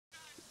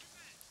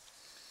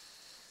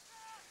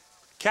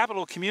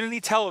Capital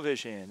Community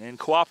Television, in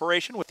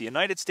cooperation with the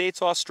United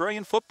States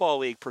Australian Football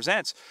League,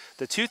 presents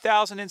the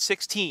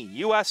 2016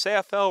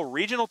 USAFL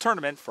Regional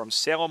Tournament from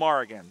Salem,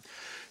 Oregon.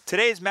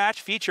 Today's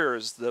match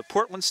features the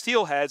Portland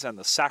Steelheads and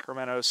the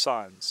Sacramento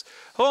Suns.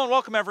 Hello and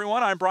welcome,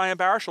 everyone. I'm Brian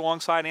Barish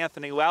alongside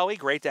Anthony Lally.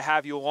 Great to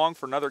have you along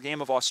for another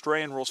game of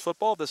Australian rules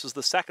football. This is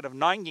the second of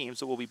 9 games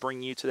that we'll be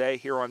bringing you today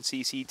here on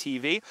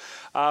CCTV.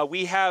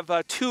 We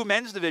have 2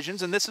 men's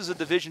divisions, and this is a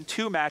Division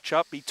II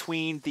matchup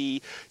between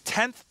the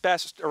 10th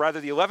best, or rather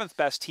the 11th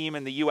best team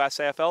in the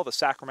USAFL, the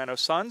Sacramento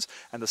Suns,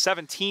 and the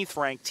 17th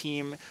ranked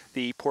team,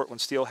 the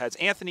Portland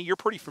Steelheads. Anthony, you're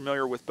pretty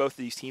familiar with both of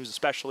these teams,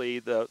 especially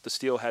the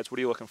Steelheads. What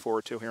are you looking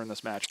forward to here in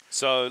this match?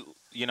 So,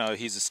 you know,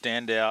 he's a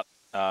standout.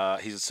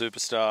 He's a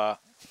superstar.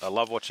 I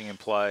love watching him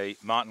play.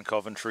 Martin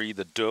Coventry,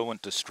 the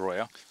Derwent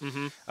Destroyer.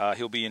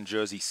 He'll be in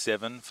jersey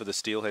 7 for the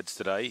Steelheads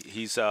today.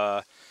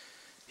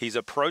 He's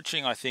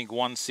approaching, I think,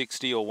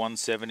 160 or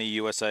 170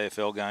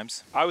 USAFL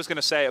games. I was going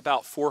to say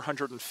about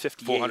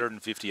 458.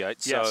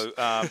 458. Yes. So,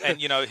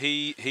 and you know,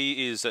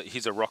 he's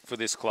a rock for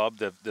this club.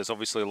 There's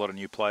obviously a lot of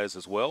new players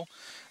as well.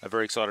 I'm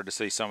very excited to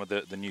see some of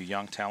the new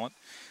young talent.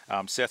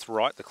 Seth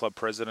Wright, the club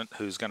president,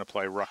 who's going to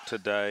play ruck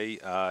today,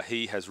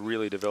 he has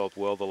really developed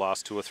well the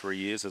last 2 or 3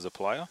 years as a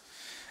player.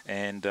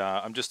 And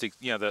I'm just,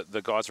 you know,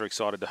 the guys are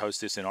excited to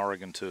host this in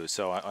Oregon too.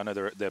 So I know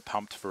they're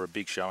pumped for a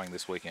big showing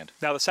this weekend.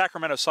 Now, the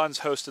Sacramento Suns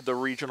hosted the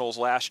regionals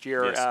last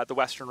year, yes, the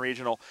Western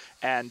Regional,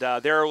 and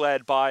they're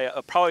led by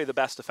probably the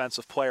best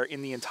defensive player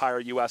in the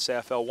entire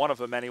USAFL, one of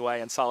them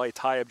anyway, and Saleh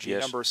Tayyabji,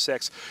 yes, number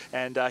 6.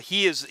 And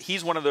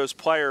he's one of those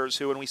players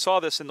who, and we saw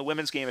this in the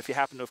women's game, if you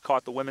happen to have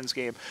caught the women's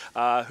game,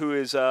 who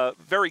is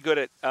very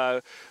good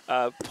at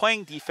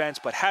playing defense,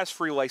 but has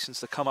free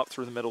license to come up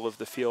through the middle of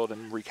the field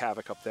and wreak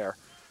havoc up there.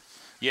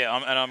 Yeah,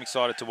 I'm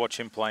excited to watch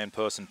him play in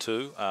person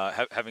too.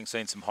 Having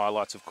seen some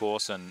highlights, of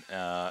course, and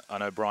I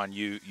know, Brian,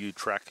 you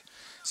track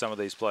some of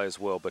these players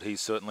well, but he's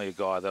certainly a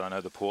guy that I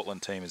know the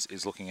Portland team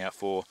is looking out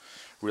for,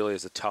 really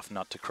as a tough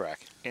nut to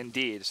crack.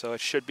 Indeed. So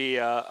it should be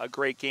a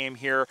great game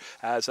here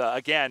as,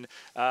 again,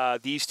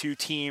 these two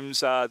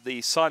teams,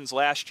 the Suns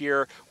last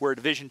year were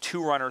Division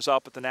II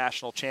runners-up at the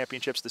national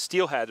championships. The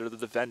Steelheads are the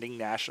defending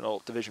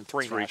national Division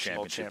III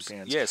national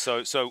champions. Yeah,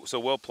 so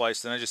well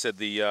placed. And as you said,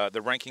 the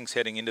rankings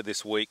heading into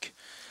this week,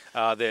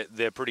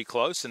 they're pretty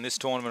close, and this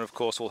tournament, of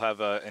course, will have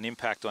an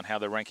impact on how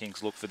the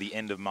rankings look for the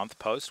end of month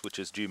post, which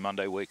is due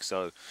Monday week,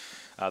 so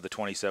the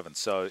 27th.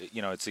 So,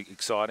 you know, it's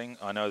exciting.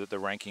 I know that the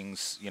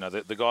rankings, you know,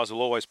 the guys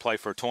will always play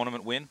for a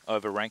tournament win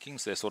over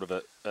rankings. They're sort of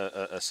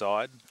a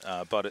side,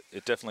 but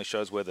it definitely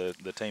shows where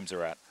the teams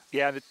are at.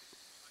 Yeah.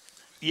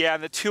 Yeah,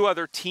 and the two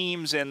other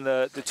teams in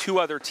this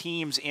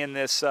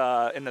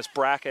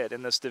bracket,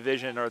 in this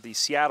division, are the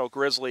Seattle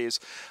Grizzlies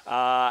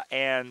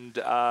and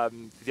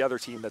the other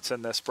team that's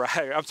in this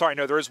bracket. I'm sorry,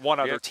 no, there is one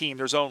other team.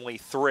 There's only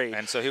 3.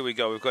 And so here we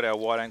go. We've got our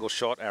wide-angle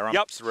shot. Our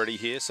umps ready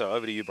here. So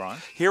over to you,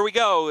 Brian. Here we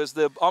go as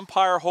the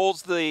umpire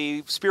holds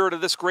the spirit of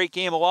this great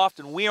game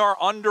aloft, and we are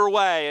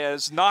underway.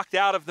 As knocked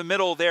out of the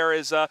middle there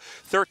is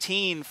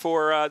 13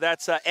 for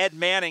that's Ed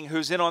Manning,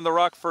 who's in on the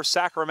ruck for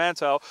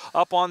Sacramento.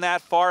 Up on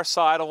that far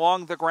side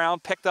along the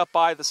ground, picked up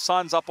by the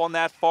Suns up on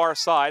that far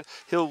side.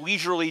 He'll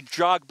leisurely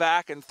jog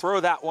back and throw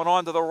that one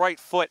onto the right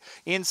foot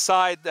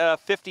inside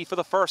 50 for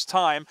the first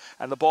time,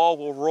 and the ball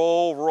will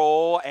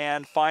roll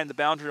and find the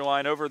boundary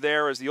line. Over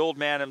there is the old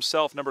man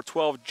himself, number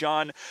 12,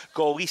 John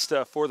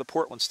Golista, for the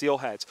Portland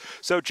Steelheads.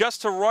 So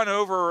just to run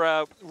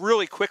over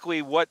really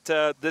quickly what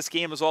this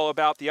game is all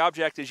about, the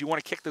object is you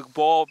want to kick the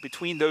ball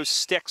between those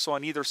sticks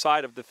on either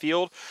side of the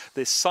field.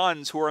 The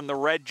Suns, who are in the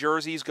red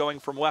jerseys going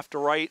from left to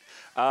right,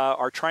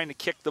 are trying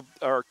to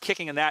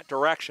kicking in that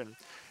direction,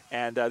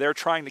 and they're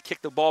trying to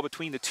kick the ball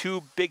between the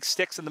 2 big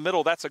sticks in the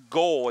middle. That's a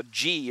goal, a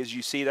G, as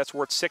you see. That's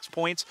worth 6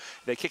 points.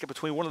 They kick it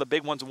between one of the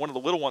big ones and one of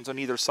the little ones on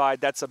either side.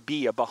 That's a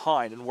B, a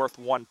behind, and worth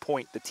 1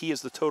 point. The T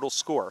is the total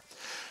score.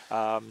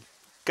 Go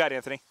ahead,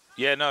 Anthony.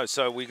 Yeah, no,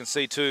 so we can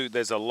see too,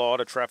 there's a lot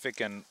of traffic,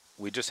 and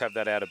we just have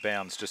that out of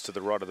bounds just to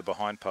the right of the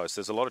behind post.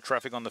 There's a lot of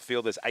traffic on the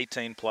field. There's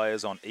 18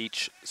 players on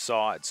each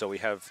side, so we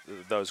have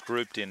those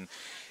grouped in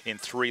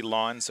 3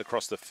 lines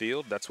across the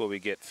field. That's where we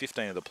get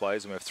 15 of the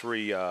players, and we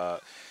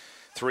have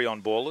 3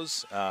 on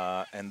ballers,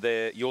 and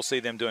there you'll see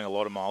them doing a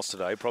lot of miles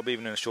today, probably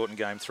even in a shortened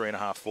game,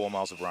 3.5, 4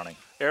 miles of running.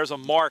 There's a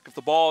mark. If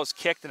the ball is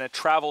kicked and it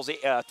travels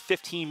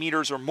 15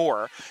 meters or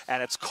more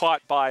and it's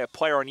caught by a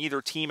player on either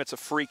team, it's a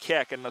free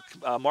kick. And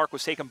the mark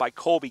was taken by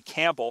Colby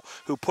Campbell,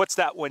 who puts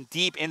that one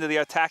deep into the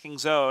attacking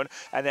zone.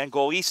 And then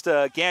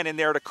Golista again in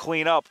there to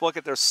clean up. Look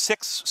at, there's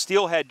 6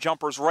 Steelhead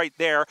jumpers right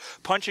there.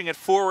 Punching it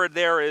forward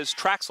there is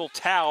Traxel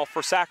Towel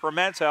for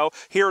Sacramento.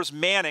 Here's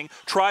Manning,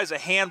 tries a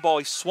handball.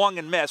 He swung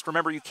and missed.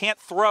 Remember, you can't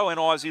throw in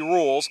Aussie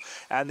rules.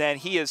 And then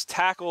he is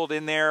tackled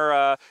in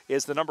there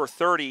is the number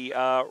 30,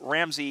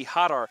 Ramsey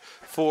Hadar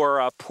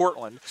for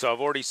Portland. So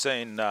I've already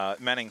seen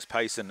Manning's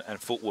pace and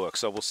footwork,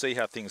 so we'll see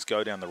how things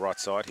go down the right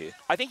side here.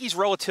 I think he's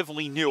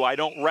relatively new. I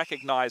don't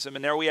recognize him.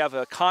 And there we have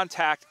a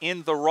contact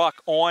in the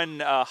ruck on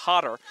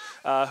Hadar,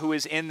 who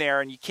is in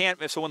there. And you can't,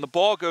 so when the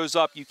ball goes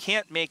up, you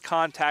can't make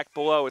contact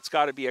below. It's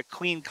got to be a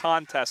clean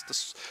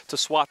contest to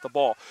swat the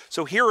ball.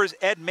 So here is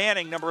Ed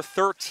Manning, number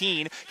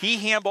 13. He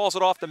handballs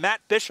it off to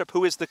Matt Bishop,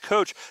 who is the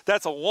coach.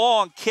 That's a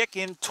long kick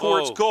in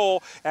towards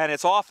goal, and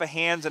it's off of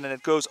hands, and then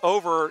it goes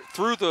over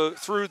through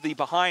the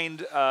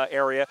behind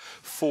area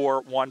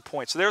for 1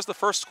 point. So there's the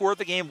first score of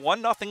the game,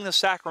 1-0 to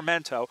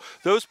Sacramento.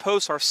 Those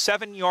posts are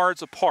 7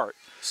 yards apart.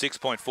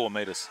 6.4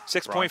 meters.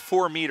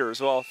 6.4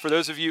 meters. Well, for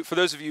those of you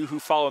who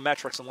follow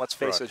metrics, and let's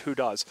face it, who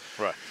does?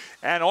 Right.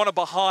 And on a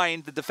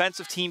behind, the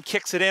defensive team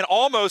kicks it in,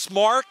 almost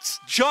marked,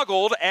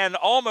 juggled, and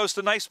almost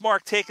a nice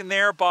mark taken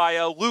there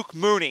by Luke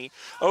Mooney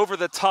over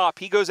the top.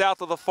 He goes out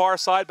to the far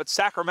side, but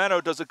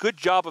Sacramento does a good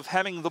job of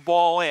hemming the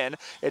ball in.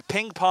 It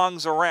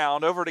ping-pongs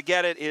around. Over to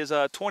get it is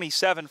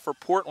 27 for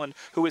Portland,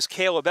 who is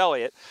Caleb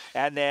Elliott.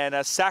 And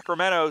then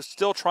Sacramento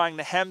still trying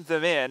to hem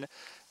them in.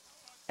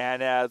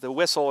 And the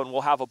whistle, and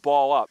we'll have a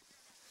ball up.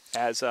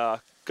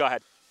 Go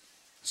ahead.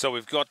 So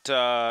we've got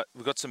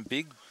some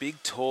big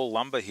tall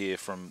lumber here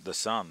from the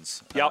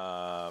Suns.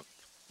 Yep.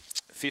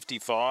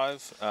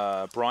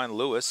 55, Brian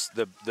Lewis,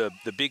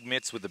 the big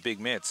mitts with the big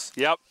mitts.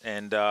 Yep.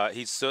 And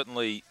he's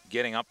certainly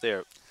getting up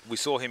there. We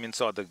saw him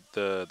inside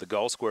the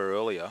goal square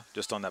earlier,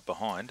 just on that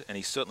behind, and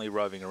he's certainly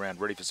roving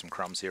around, ready for some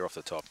crumbs here off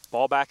the top.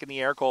 Ball back in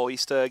the air,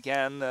 Goalista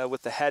again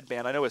with the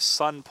headband. I know his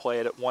son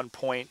played at one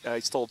point.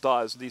 He still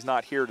does. He's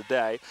not here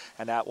today,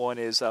 and that one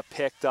is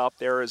picked up.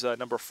 There is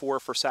number 4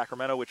 for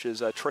Sacramento, which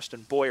is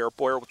Tristan Boyer.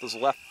 Boyer with his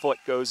left foot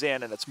goes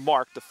in, and it's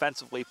marked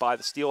defensively by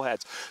the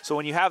Steelheads. So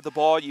when you have the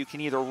ball, you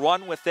can either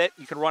run with it.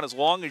 You can run as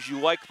long as you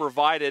like,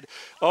 provided,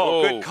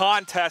 good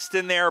contest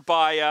in there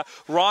by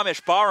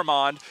Ramesh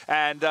Baramand,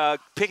 and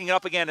picking it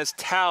up again is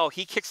Tao.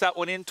 He kicks that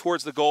one in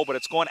towards the goal, but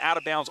it's going out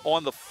of bounds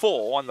on the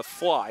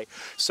fly.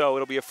 So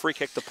it'll be a free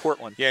kick to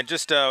Portland. Yeah, and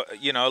just a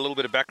little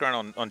bit of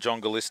background on John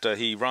Goalista.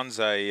 He runs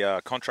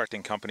a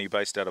contracting company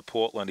based out of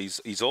Portland.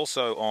 He's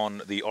also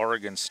on the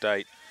Oregon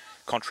State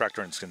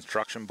Contractor and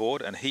Construction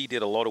Board, and he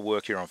did a lot of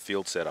work here on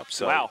field setup.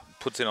 So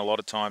puts in a lot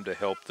of time to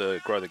help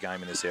grow the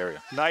game in this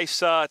area.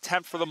 Nice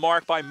attempt for the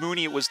mark by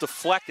Mooney. It was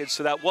deflected,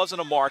 so that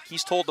wasn't a mark.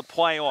 He's told to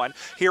play on.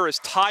 Here is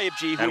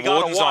Taibji, who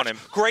got to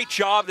watch. Great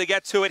job to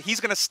get to it. He's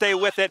going to stay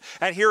with it.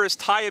 And here is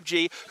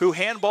Taibji, who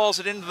handballs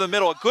it into the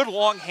middle. A good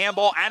long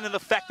handball and an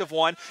effective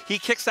one. He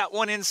kicks that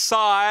one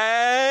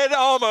inside,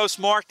 almost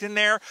marked in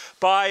there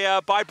by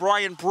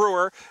Brian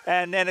Brewer.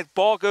 And then the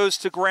ball goes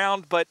to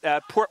ground, but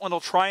Portland will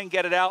try and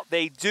get it out.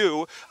 They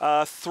do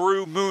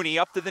through Mooney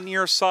up to the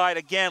near side.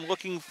 Again,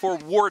 looking for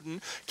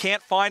Warden.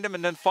 Can't find him,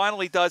 and then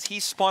finally does. He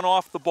spun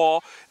off the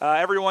ball.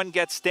 Everyone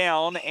gets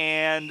down,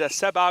 and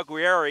Seb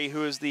Aguirre,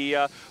 who is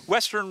the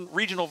Western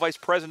Regional Vice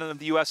President of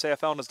the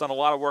USAFL and has done a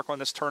lot of work on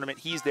this tournament,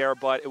 he's there,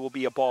 but it will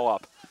be a ball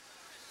up.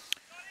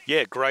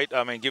 Yeah, great.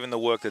 I mean, given the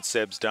work that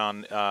Seb's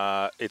done,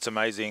 it's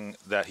amazing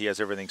that he has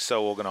everything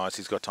so organized.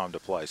 He's got time to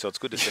play, so it's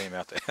good to see him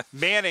out there.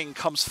 Manning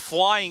comes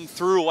flying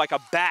through like a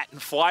bat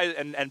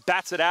and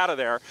bats it out of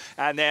there,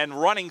 and then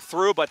running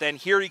through, but then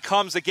here he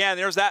comes again.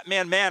 There's that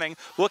man Manning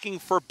looking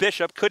for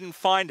Bishop, couldn't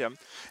find him,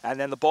 and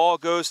then the ball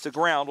goes to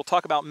ground. We'll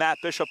talk about Matt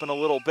Bishop in a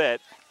little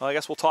bit. Well, I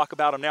guess we'll talk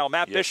about him now.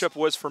 Matt Bishop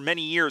was for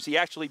many years. He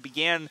actually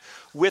began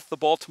with the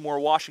Baltimore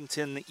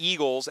Washington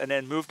Eagles and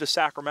then moved to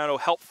Sacramento,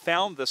 helped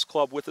found this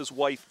club with his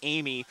wife,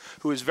 Amy,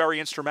 who is very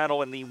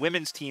instrumental in the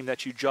women's team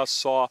that you just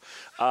saw.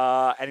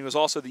 And he was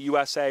also the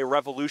USA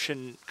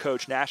Revolution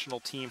coach, national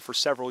team, for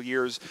several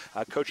years,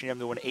 coaching them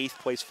to an 8th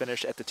place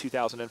finish at the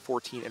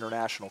 2014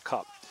 International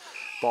Cup.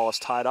 Ball is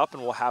tied up,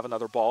 and we'll have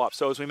another ball up.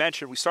 So as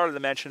we started to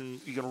mention,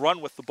 you can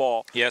run with the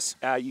ball. Yes.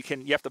 You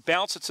have to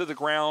bounce it to the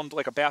ground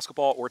like a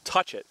basketball or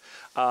touch it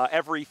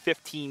every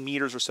 15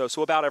 meters or so.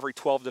 So about every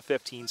 12 to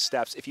 15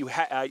 steps. If you're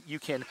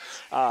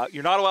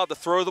not allowed to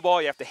throw the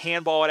ball. You have to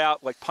handball it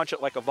out, like punch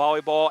it like a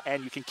volleyball,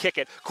 and you can kick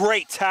it.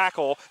 Great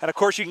tackle, and of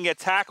course you can get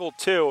tackled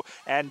too.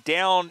 And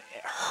down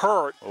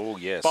hurt. Oh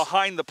yes.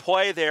 Behind the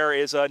play there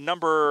is a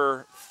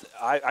number.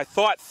 I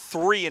thought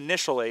 3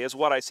 initially is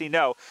what I see.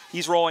 No,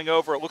 he's rolling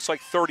over. It looks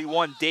like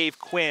 31, Dave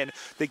Quinn.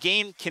 The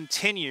game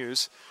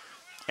continues,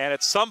 and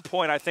at some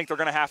point I think they're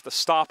going to have to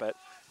stop it.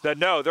 But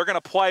no, they're going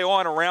to play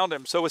on around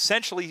him. So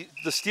essentially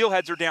the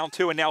Steelheads are down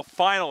 2, and now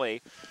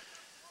finally,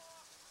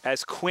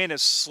 as Quinn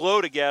is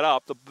slow to get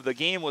up, the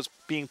game was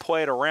being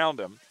played around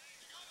him.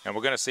 And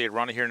we're going to see it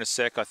run here in a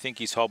sec. I think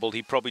he's hobbled.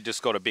 He probably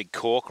just got a big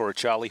cork or a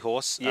Charlie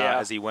horse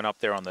as he went up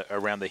there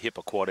around the hip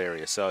or quad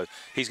area. So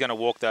he's going to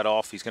walk that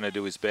off. He's going to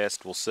do his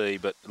best. We'll see.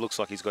 But it looks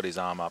like he's got his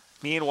arm up.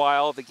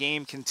 Meanwhile, the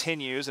game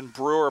continues, and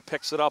Brewer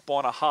picks it up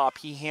on a hop.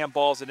 He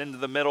handballs it into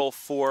the middle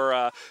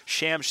for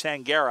Sham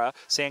Sangara.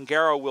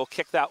 Sangara will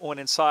kick that one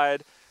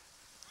inside.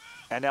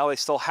 And now they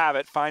still have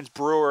it. Finds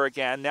Brewer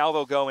again. Now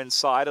they'll go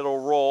inside. It'll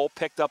roll.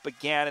 Picked up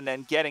again and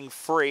then getting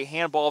free.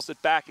 Handballs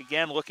it back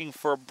again, looking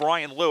for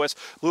Brian Lewis.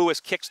 Lewis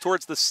kicks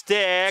towards the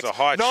stick. It's a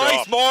high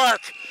nice chop.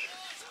 mark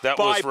That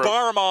by was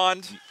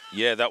Barmond.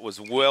 Yeah, that was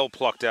well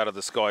plucked out of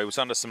the sky. He was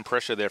under some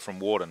pressure there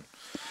from Warden.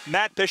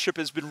 Matt Bishop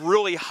has been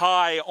really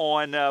high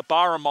on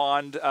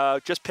Barmond.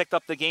 Just picked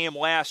up the game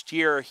last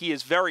year. He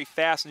is very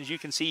fast, and as you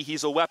can see,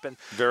 he's a weapon.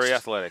 Very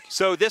athletic.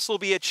 So this will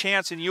be a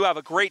chance, and you have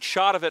a great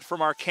shot of it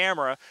from our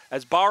camera,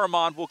 as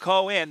Barmond will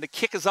go in. The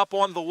kick is up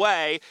on the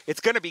way.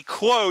 It's going to be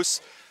close.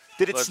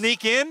 Did it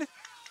sneak in?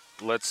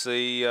 Let's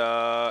see.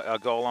 Our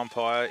goal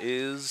umpire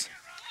is...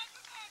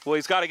 Well,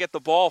 he's got to get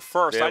the ball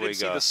first. There I didn't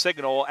see the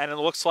signal, and it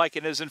looks like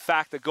it is, in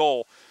fact, a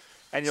goal.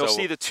 And you'll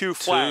see the 2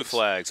 flags. 2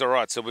 flags. All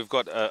right, so we've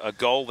got a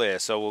goal there.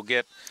 So we'll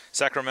get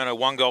Sacramento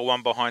 1 goal,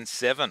 1 behind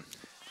 7.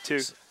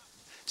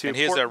 And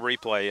here's our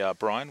replay,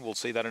 Brian. We'll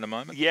see that in a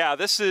moment. Yeah,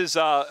 this is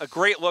a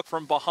great look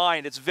from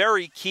behind. It's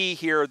very key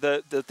here.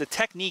 The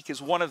technique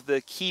is one of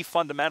the key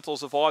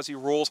fundamentals of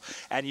Aussie rules,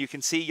 and you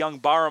can see young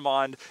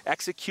Barmond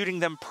executing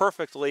them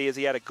perfectly as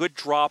he had a good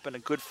drop and a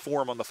good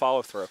form on the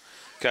follow-through.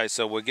 Okay,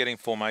 so we're getting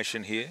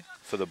formation here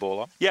for the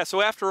ball up. Yeah,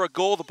 so after a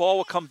goal, the ball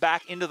will come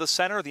back into the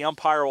center. The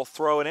umpire will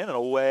throw it in, and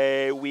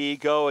away we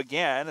go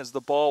again as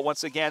the ball,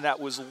 once again, that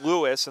was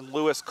Lewis, and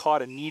Lewis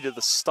caught a knee to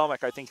the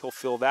stomach. I think he'll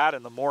feel that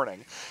in the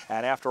morning.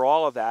 And after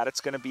all of that,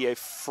 it's going to be a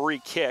free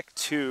kick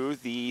to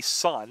the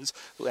Suns.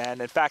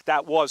 And, in fact,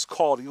 that was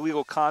called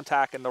illegal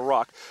contact in the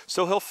ruck.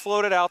 So he'll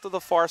float it out to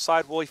the far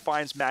side while he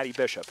finds Matty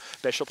Bishop.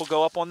 Bishop will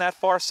go up on that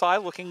far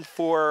side looking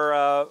for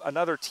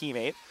another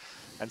teammate.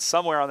 And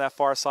somewhere on that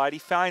far side, he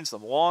finds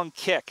them. Long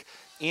kick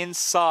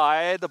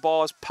inside. The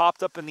ball is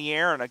popped up in the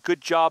air, and a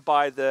good job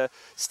by the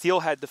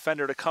Steelhead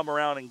defender to come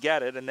around and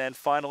get it. And then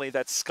finally,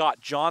 that's Scott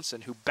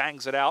Johnson who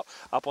bangs it out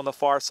up on the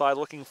far side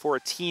looking for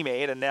a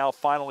teammate, and now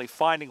finally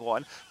finding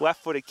one.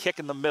 Left-footed kick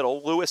in the middle.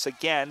 Lewis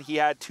again. He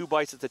had 2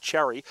 bites at the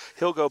cherry.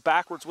 He'll go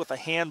backwards with a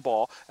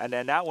handball, and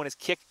then that one is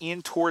kicked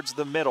in towards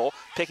the middle,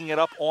 picking it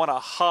up on a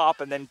hop,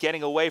 and then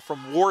getting away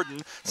from Warden,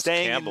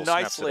 staying in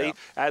nicely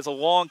as a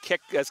long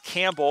kick as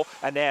Campbell,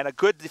 and then a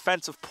good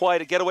defensive play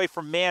to get away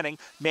from Manning.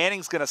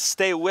 Manning's going to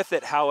stay with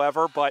it,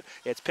 however, but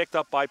it's picked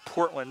up by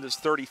Portland as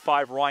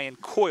 35 Ryan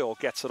Coyle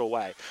gets it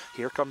away.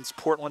 Here comes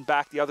Portland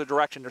back the other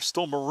direction. They're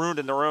still marooned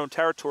in their own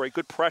territory.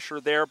 Good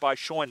pressure there by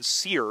Sean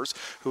Sears,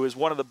 who is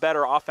one of the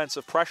better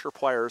offensive pressure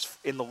players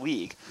in the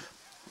league.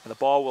 And the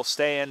ball will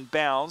stay in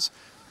bounds.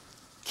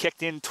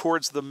 Kicked in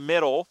towards the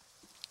middle.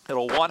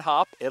 It'll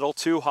 1-hop, it'll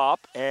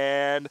 2-hop,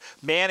 and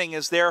Manning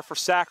is there for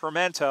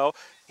Sacramento.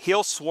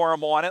 He'll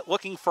swarm on it,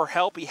 looking for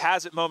help. He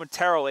has it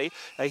momentarily.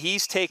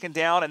 He's taken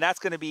down, and that's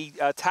going to be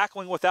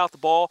tackling without the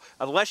ball.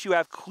 Unless you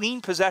have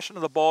clean possession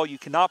of the ball, you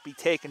cannot be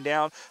taken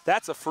down.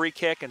 That's a free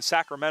kick, and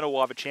Sacramento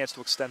will have a chance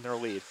to extend their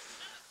lead.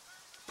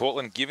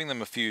 Portland giving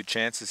them a few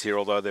chances here,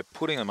 although they're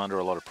putting them under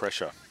a lot of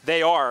pressure.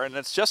 They are, and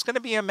it's just going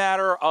to be a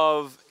matter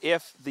of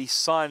if the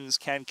Suns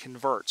can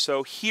convert.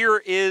 So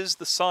here is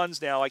the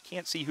Suns now. I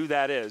can't see who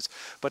that is,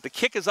 but the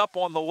kick is up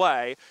on the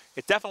way.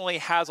 It definitely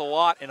has a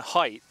lot in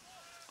height.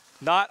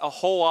 Not a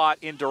whole lot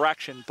in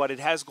direction, but it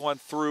has gone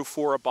through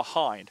for a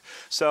behind.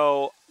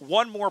 So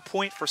 1 more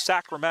point for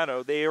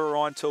Sacramento. They are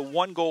on to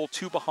 1 goal,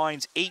 2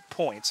 behinds, 8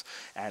 points.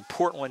 And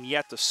Portland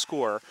yet to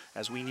score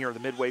as we near the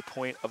midway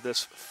point of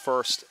this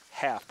first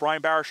half.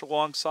 Brian Barish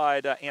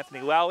alongside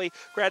Anthony Lally.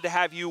 Glad to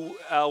have you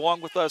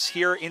along with us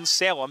here in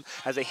Salem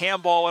as a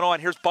handball went on.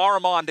 Here's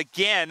Barmond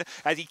again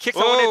as he kicks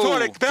on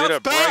into it. Bounce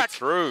back,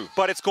 through.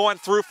 But it's going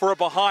through for a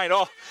behind.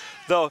 Oh,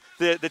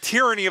 the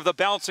tyranny of the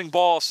bouncing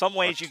ball. Some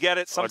ways you get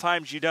it,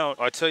 sometimes you don't.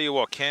 I tell you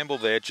what, Campbell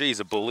there, geez,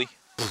 a bully.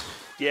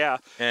 Yeah.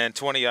 And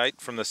 28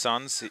 from the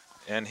Suns.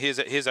 And here's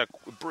a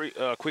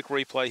quick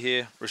replay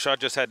here. Rashad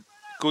just had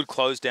good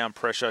close down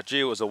pressure.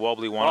 Gee, it was a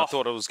wobbly one. I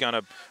thought it was going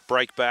to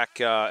break back,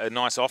 a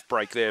nice off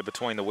break there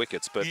between the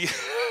wickets, but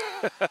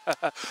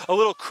a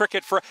little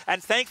cricket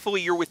and thankfully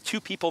you're with 2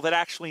 people that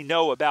actually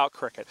know about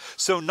cricket.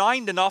 So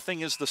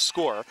 9-0 is the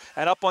score,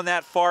 and up on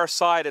that far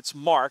side it's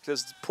marked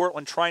as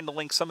Portland trying to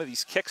link some of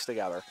these kicks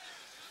together.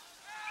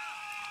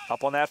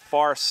 Up on that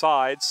far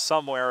side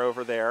somewhere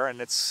over there,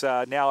 and it's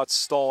now it's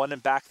stolen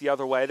and back the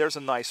other way. There's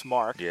a nice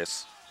mark.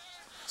 Yes.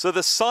 So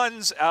the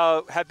Suns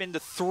have been to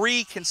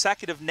 3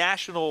 consecutive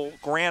national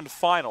grand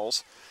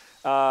finals.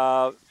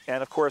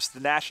 And, of course,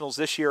 the Nationals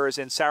this year is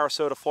in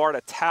Sarasota,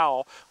 Florida.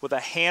 Towel with a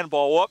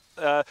handball.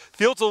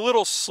 Field's a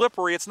little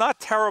slippery. It's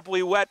not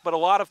terribly wet, but a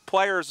lot of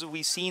players that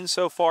we've seen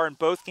so far in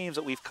both games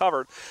that we've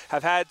covered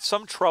have had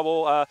some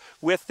trouble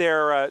with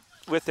their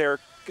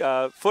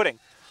footing.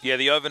 Yeah,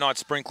 the overnight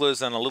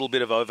sprinklers and a little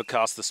bit of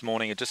overcast this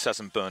morning. It just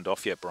hasn't burned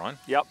off yet, Brian.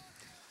 Yep.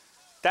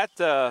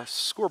 That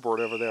scoreboard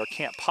over there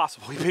can't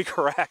possibly be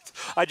correct.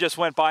 I just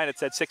went by and it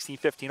said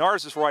 16-15.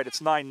 Ours is right. It's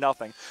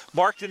 9-0.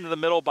 Marked into the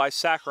middle by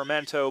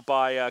Sacramento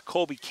by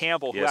Colby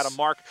Campbell, who had a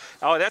mark.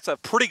 Oh, that's a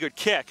pretty good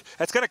kick.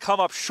 That's going to come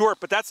up short,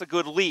 but that's a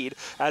good lead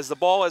as the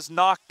ball is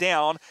knocked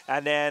down,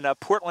 and then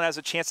Portland has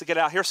a chance to get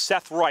out. Here's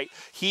Seth Wright.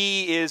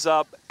 He is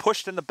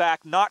pushed in the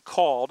back, not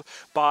called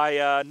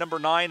by number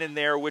 9 in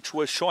there, which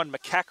was Sean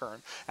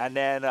McEachern. And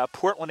then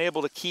Portland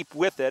able to keep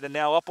with it. And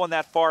now up on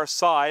that far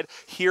side,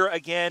 here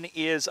again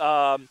is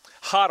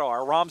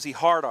Ramsey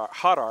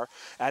Hadar,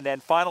 and then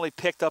finally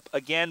picked up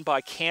again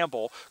by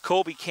Campbell.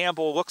 Colby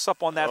Campbell looks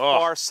up on that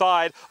far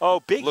side.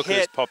 Oh, big look hit. Look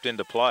who's popped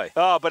into play.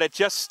 Oh, but it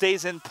just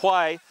stays in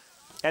play.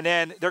 And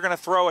then they're going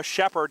to throw a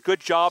Shepard. Good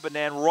job. And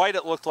then Wright,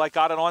 it looked like,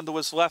 got it onto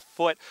his left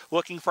foot,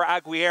 looking for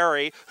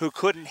Aguirre, who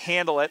couldn't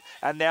handle it.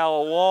 And now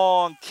a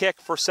long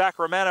kick for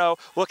Sacramento,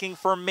 looking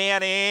for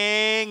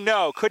Manning.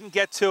 No, couldn't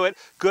get to it.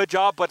 Good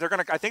job. But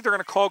I think they're going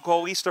to call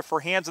Golista for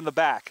hands in the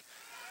back.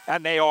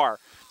 And they are.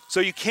 So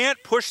you can't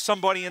push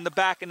somebody in the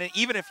back. And then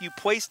even if you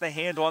place the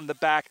hand on the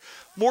back,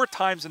 more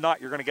times than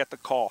not, you're going to get the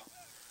call.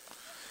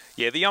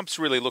 Yeah, the ump's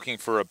really looking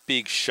for a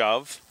big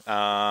shove.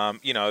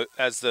 You know,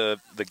 as the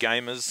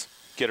gamers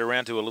get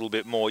around to a little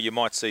bit more, you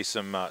might see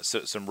some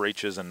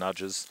reaches and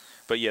nudges.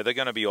 But yeah, they're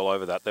going to be all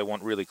over that. They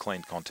want really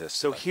clean contests.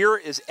 So here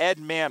is Ed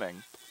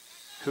Manning,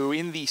 who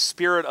in the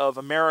spirit of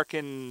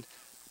American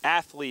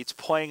athletes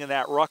playing in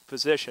that ruck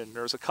position,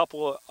 there's a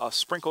couple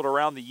sprinkled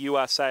around the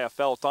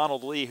USAFL.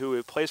 Donald Lee,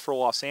 who plays for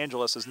Los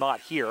Angeles, is not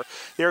here.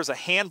 There's a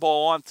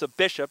handball on to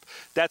Bishop.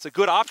 That's a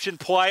good option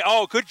play.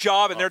 Oh, good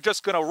job, and they're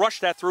just going to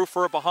rush that through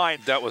for a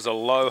behind. That was a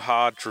low,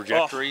 hard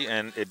trajectory,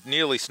 and it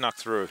nearly snuck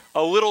through.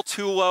 A little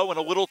too low and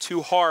a little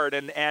too hard,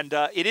 and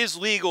it is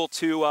legal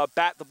to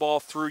bat the ball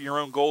through your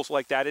own goals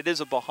like that. It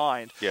is a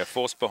behind. Yeah,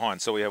 forced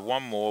behind. So we have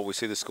one more. We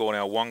see the score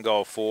now,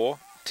 1-4,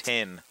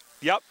 10.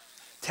 Yep.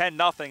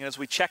 10-0, and as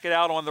we check it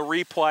out on the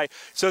replay.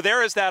 So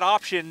there is that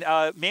option.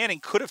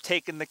 Manning could have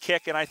taken the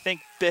kick, and I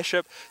think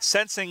Bishop,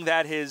 sensing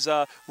that his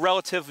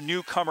relative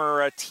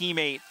newcomer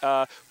teammate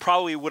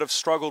probably would have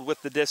struggled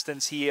with the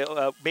distance, he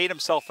made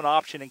himself an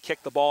option and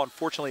kicked the ball.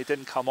 Unfortunately, it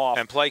didn't come off.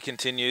 And play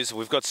continues.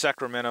 We've got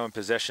Sacramento in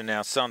possession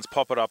now. Suns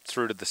pop it up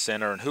through to the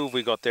center, and who have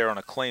we got there on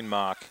a clean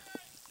mark?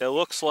 It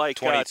looks like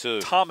 22.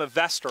 Tom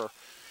Evester.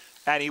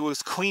 And he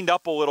was cleaned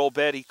up a little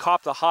bit. He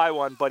copped a high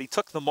one, but he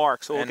took the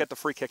mark, so we'll get the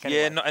free kick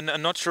anyway. Yeah, and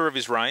I'm not sure of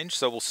his range,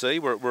 so we'll see.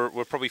 We're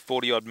probably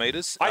 40-odd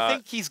meters. I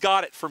think he's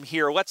got it from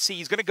here. Let's see.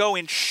 He's going to go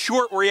in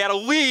short where he had a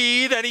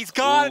lead, and he's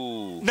got it.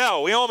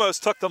 No, he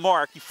almost took the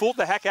mark. He fooled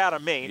the heck out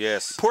of me.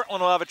 Yes.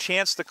 Portland will have a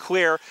chance to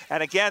clear,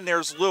 and again,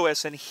 there's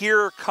Lewis, and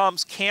here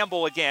comes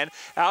Campbell again,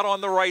 out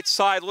on the right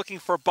side looking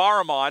for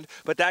Baramond,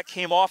 but that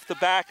came off the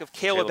back of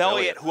Caleb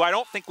Elliott, who I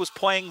don't think was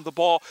playing the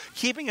ball.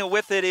 Keeping it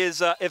with it is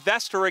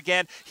Evester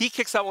again. He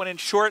kicks that one in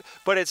short,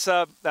 but it's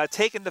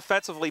taken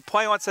defensively.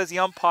 Play on, says the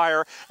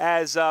umpire,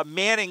 as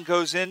Manning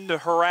goes in to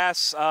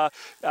harass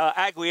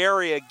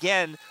Aguirre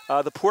again,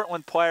 the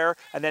Portland player,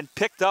 and then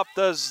picked up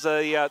does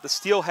the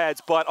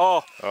Steelheads, but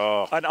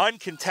an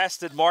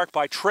uncontested mark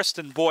by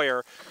Tristan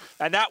Boyer.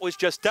 And that was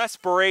just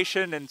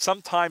desperation, and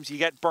sometimes you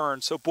get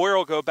burned. So Boyer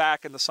will go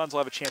back, and the Suns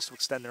will have a chance to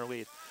extend their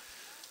lead.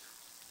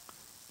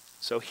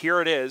 So here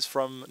it is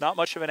from not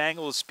much of an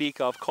angle to speak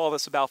of. Call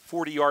this about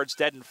 40 yards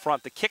dead in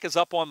front. The kick is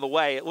up on the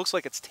way. It looks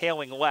like it's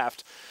tailing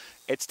left.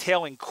 It's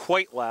tailing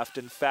quite left.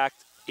 In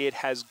fact, it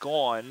has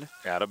gone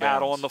out of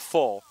bounds. Out on the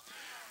full.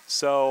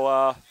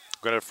 So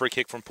got a free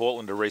kick from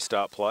Portland to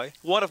restart play.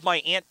 One of my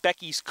Aunt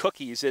Becky's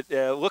cookies. It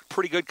looked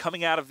pretty good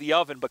coming out of the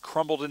oven, but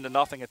crumbled into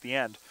nothing at the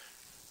end.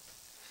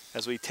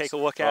 As we take a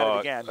look at it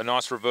again. A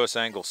nice reverse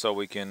angle so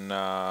we can...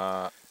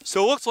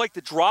 So it looks like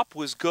the drop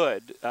was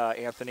good,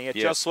 Anthony. It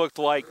just looked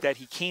like that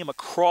he came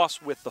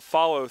across with the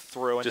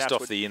follow-through. And just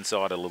off the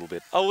inside a little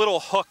bit. A little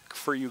hook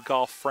for you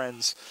golf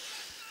friends.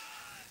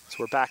 So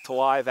we're back to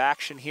live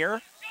action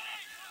here.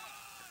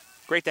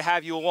 Great to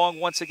have you along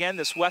once again.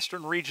 This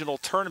Western Regional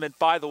Tournament,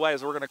 by the way,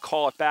 as we're going to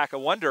call it back, I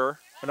wonder...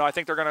 No, I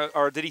think they're going to,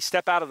 or did he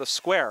step out of the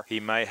square?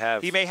 He may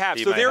have. He may have.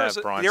 So there is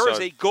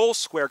a goal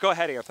square. Go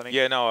ahead, Anthony.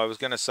 Yeah, no, I was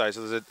going to say,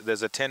 so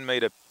there's a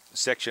 10-meter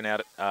section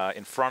out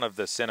in front of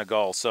the center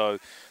goal. So,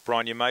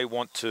 Brian, you may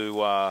want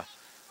to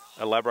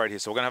elaborate here.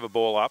 So we're going to have a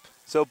ball up.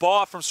 So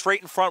ball up from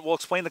straight in front. We'll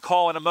explain the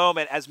call in a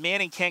moment. As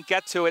Manning can't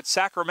get to it,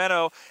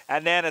 Sacramento,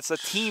 and then it's a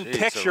team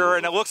picture,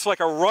 and it looks like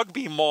a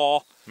rugby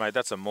maul. Mate,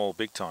 that's a maul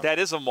big time. That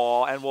is a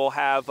maul, and we'll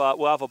have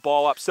a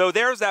ball up. So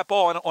there's that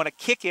ball on a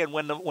kick-in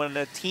when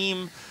the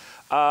team...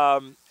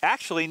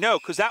 actually, no,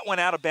 because that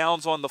went out of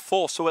bounds on the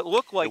full, so it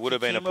looked like it would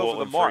have been a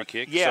Portland free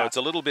kick. Yeah. So it's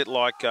a little bit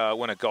like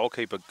when a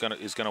goalkeeper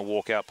is going to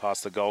walk out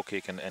past the goal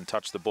kick and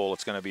touch the ball.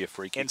 It's going to be a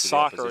free kick in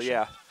soccer.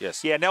 Yeah.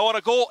 Yes. Yeah. Now on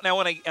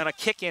a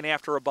kick in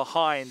after a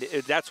behind,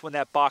 that's when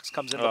that box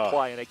comes into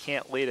play and they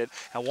can't lead it.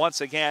 And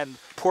once again,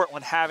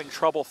 Portland having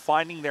trouble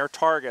finding their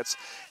targets,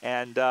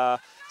 and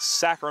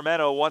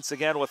Sacramento once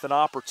again with an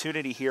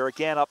opportunity here,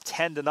 again up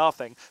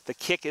 10-0. The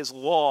kick is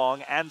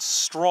long and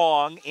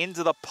strong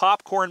into the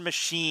popcorn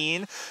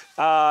machine.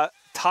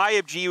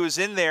 Tyabji was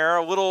in there,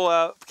 a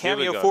little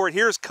cameo forward.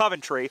 Here's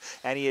Coventry,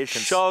 and he is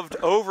shoved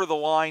over the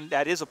line.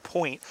 That is a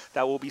point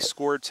that will be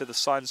scored to the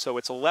Suns, so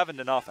it's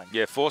 11-0.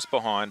 Yeah, forced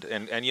behind,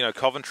 and you know,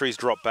 Coventry's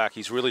dropped back.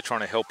 He's really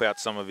trying to help out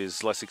some of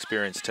his less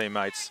experienced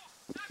teammates.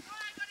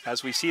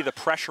 As we see the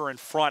pressure in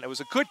front, it was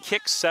a good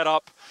kick set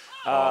up.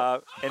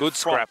 Good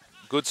scrap.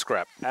 Good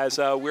scrap. As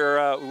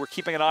we're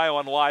keeping an eye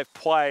on live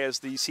play as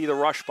you see the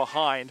rush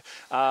behind.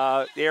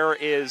 There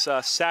is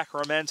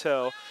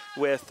Sacramento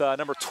with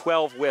number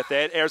 12 with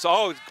it. There's,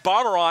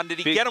 Bomber on. Did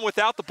he get him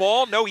without the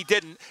ball? No, he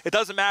didn't. It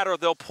doesn't matter.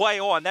 They'll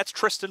play on. That's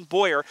Tristan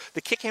Boyer.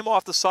 The kick came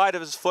off the side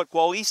of his foot.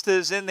 Gualista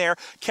is in there.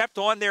 Kept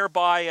on there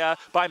by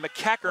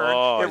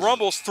McEachern. It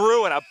rumbles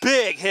through, and a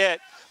big hit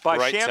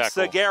by Shams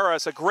Segura.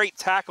 It's a great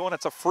tackle, and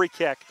it's a free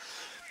kick.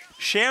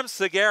 Shams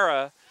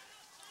Segura,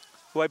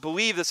 who I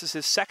believe this is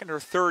his second or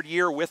third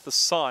year with the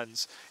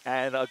Suns,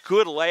 and a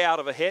good layout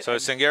of a hit. So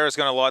Segura's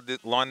going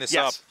to line this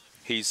up.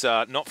 He's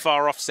not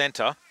far off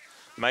center,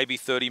 maybe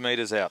 30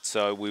 meters out.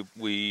 So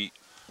we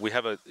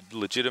have a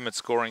legitimate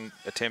scoring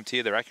attempt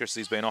here. Their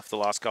accuracy's been off the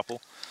last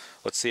couple.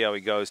 Let's see how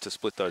he goes to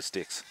split those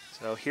sticks.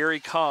 So here he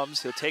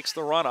comes. He takes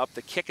the run up.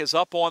 The kick is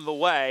up on the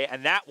way,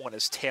 and that one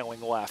is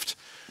tailing left.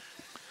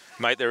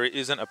 Mate, there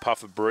isn't a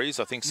puff of breeze.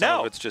 I think some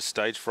of it's just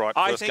stage fright.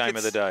 First game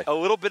of the day. A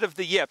little bit of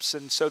the yips,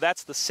 and so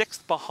that's the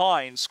 6th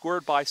behind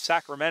scored by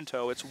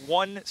Sacramento. It's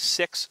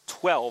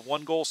 1-6-12.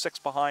 1 goal, 6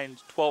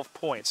 behind, 12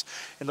 points.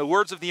 In the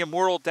words of the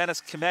immortal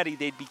Dennis Cometti,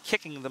 they'd be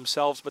kicking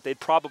themselves, but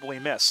they'd probably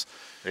miss.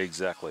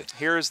 Exactly.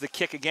 Here's the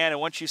kick again, and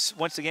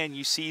once again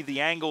you see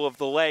the angle of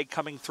the leg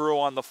coming through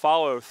on the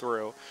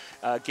follow-through.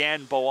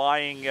 Again,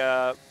 belying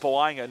a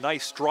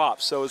nice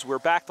drop. So as we're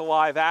back to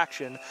live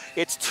action,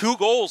 it's 2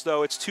 goals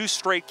though. It's 2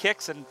 straight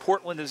kicks, and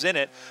Portland is in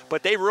it.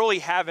 But they really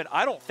haven't.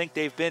 I don't think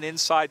they've been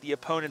inside the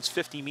opponent's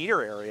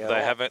 50-meter area.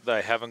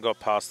 They haven't got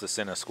past the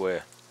center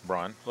square,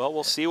 Brian. Well,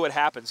 we'll see what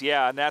happens.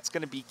 Yeah, and that's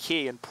going to be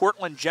key. And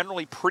Portland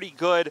generally pretty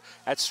good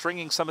at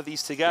stringing some of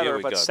these together.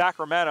 But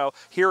Sacramento,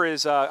 here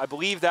is, I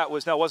believe that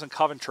was, no, it wasn't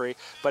Coventry,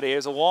 but it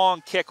is a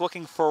long kick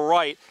looking for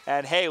right.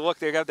 And hey, look,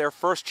 they got their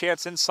first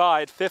chance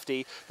inside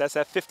 50. That's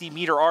that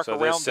 50-meter arc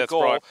around the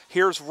goal.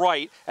 Here's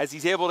Wright as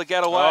he's able to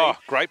get away. Oh,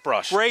 great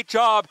brush. Great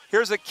job.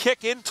 Here's a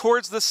kick in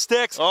towards the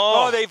sticks.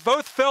 Oh, they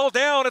both fell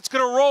down. It's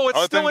going to roll.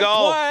 It's still in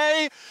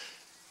play.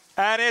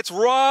 And it's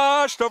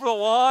rushed over the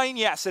line.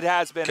 Yes, it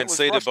has been.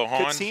 Conceded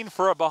behind. Conceded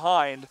for a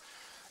behind.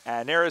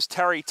 And there is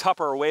Terry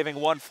Tupper waving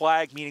 1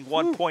 flag, meaning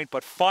 1 point.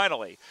 But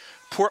finally,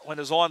 Portland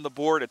is on the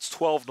board. It's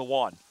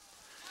 12-1.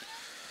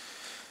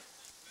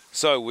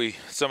 So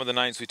some of the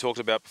names we talked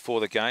about before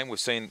the game, we've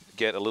seen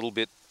get a little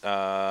bit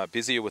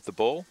busier with the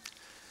ball.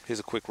 Here's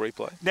a quick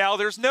replay. Now,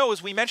 there's no,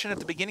 as we mentioned at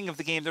the beginning of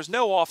the game, there's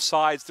no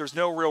offsides. There's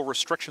no real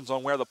restrictions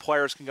on where the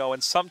players can go.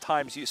 And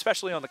sometimes,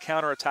 especially on the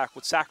counterattack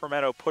with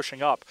Sacramento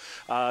pushing up,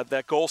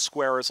 that goal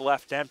square is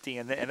left empty.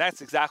 And that's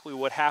exactly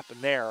what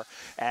happened there.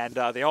 And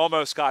they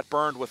almost got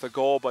burned with a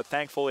goal. But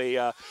thankfully,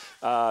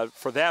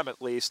 for them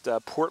at least,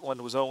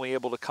 Portland was only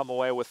able to come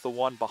away with the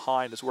 1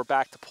 behind as we're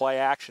back to play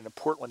action. And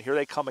Portland, here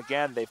they come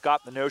again. They've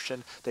got the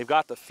notion. They've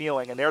got the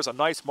feeling. And there's a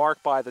nice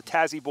mark by the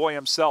Tazzy boy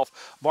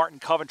himself, Martin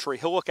Coventry.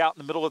 He'll look out in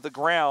the middle of the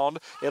ground.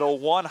 It'll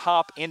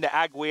 1-hop into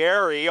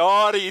Aguirre.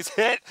 Oh, he's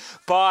hit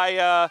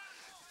by,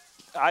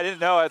 I didn't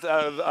know, it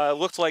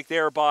looked like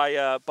there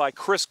by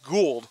Chris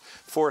Gould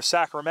for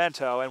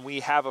Sacramento. And we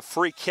have a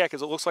free kick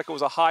as it looks like it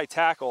was a high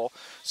tackle.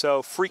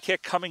 So free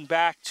kick coming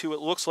back to, it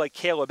looks like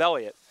Caleb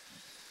Elliott.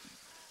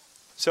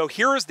 So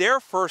here is their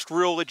first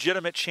real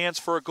legitimate chance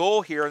for a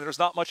goal here, and there's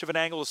not much of an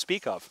angle to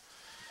speak of.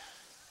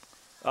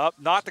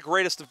 Not the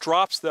greatest of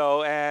drops,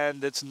 though,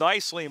 and it's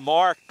nicely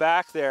marked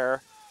back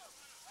there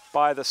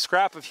by the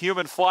scrap of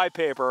human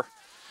flypaper,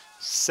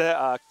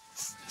 Saleh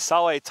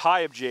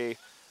Tyabji.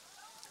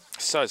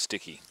 So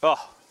sticky.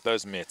 Oh,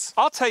 those mitts.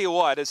 I'll tell you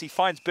what, as he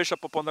finds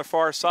Bishop up on the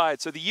far side.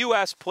 So the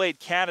U.S. played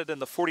Canada in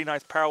the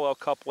 49th Parallel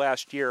Cup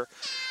last year.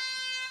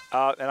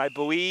 And I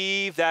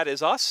believe that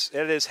is us.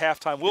 It is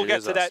halftime. We'll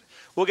get to that.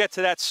 We'll get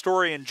to that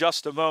story in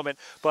just a moment.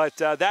 But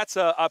that's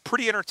a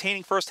pretty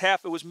entertaining first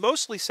half. It was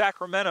mostly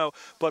Sacramento,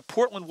 but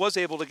Portland was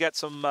able to get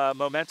some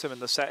momentum in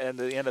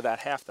the end of that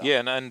half. Though.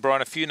 Yeah, and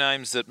Brian, a few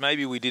names that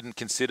maybe we didn't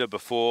consider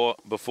before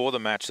the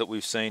match that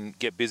we've seen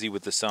get busy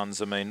with the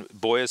Suns. I mean,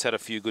 Boyer's had a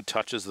few good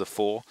touches. The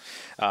 4.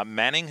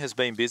 Manning has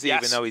been busy,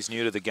 even though he's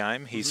new to the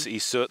game.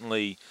 He's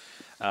certainly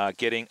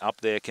getting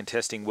up there,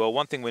 contesting well.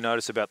 One thing we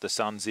notice about the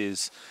Suns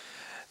is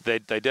they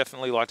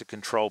definitely like to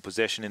control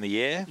possession in the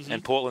air,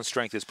 and Portland's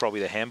strength is probably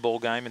the handball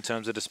game in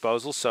terms of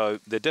disposal, so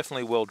they're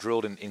definitely well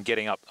drilled in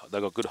getting up.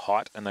 They've got good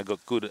height, and they've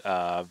got good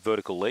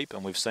vertical leap,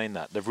 and we've seen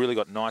that. They've really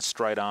got nice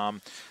straight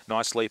arm,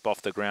 nice leap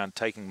off the ground,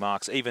 taking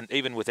marks,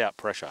 even without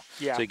pressure.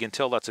 Yeah. So you can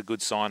tell that's a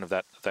good sign of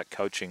that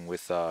coaching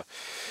with,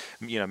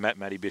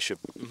 Matty Bishop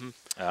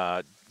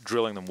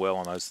drilling them well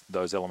on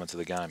those elements of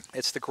the game.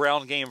 It's the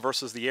ground game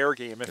versus the air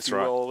game, if you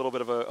will, a little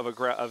bit of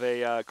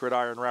a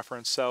gridiron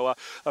reference. So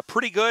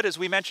pretty good, as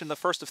we mentioned, the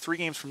first of 3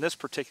 games from this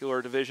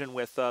particular division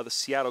with the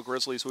Seattle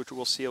Grizzlies, which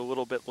we'll see a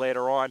little bit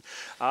later on.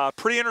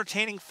 Pretty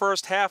entertaining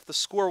first half. The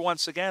score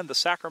once again, the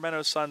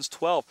Sacramento Suns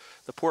 12,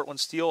 the Portland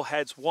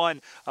Steelheads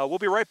 1. We'll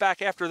be right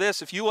back after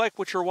this. If you like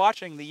what you're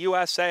watching, the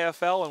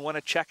USAFL, and want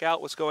to check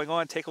out what's going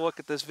on, take a look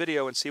at this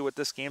video and see what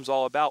this game's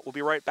all about. We'll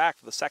be right back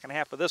for the second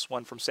half of this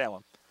one from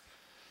Salem.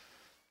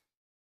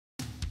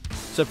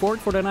 Support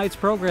for tonight's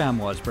program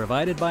was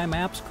provided by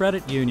MAPS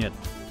Credit Union,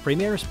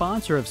 premier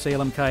sponsor of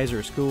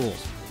Salem-Keizer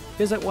Schools.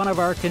 Visit one of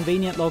our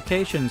convenient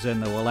locations in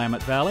the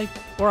Willamette Valley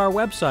or our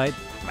website,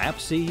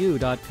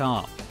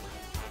 mapscu.com.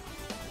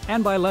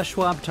 And by Les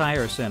Schwab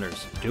Tire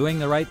Centers, doing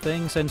the right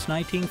thing since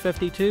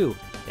 1952.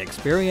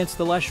 Experience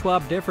the Les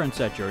Schwab difference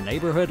at your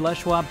neighborhood Les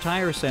Schwab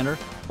Tire Center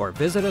or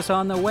visit us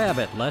on the web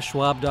at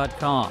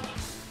leschwab.com.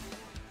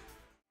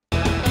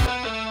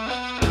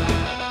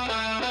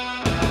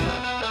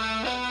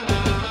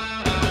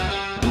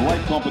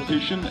 Great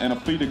competition and a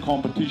feeder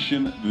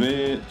competition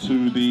there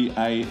to the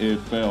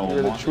AFL.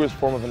 You're the truest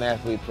form of an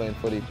athlete playing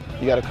footy.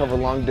 You got to cover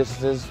long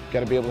distances, you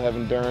got to be able to have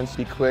endurance,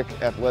 be quick,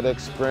 athletic,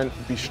 sprint,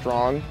 be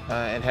strong,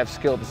 and have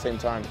skill at the same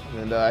time.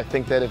 And I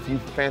think that if you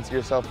fancy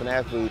yourself an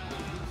athlete,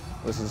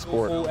 this is a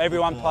sport.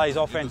 Everyone plays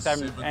offense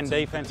and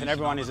defense, and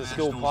everyone is a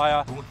skilled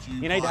player.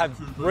 You need to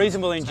have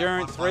reasonable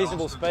endurance,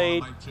 reasonable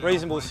speed,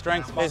 reasonable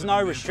strength. There's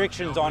no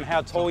restrictions on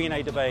how tall you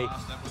need to be.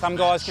 Some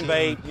guys can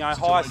be,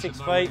 high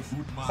 6 feet.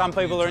 Some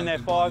people are in there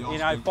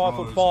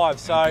 5'5",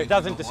 so it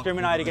doesn't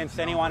discriminate against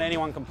anyone.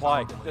 Anyone can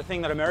play. The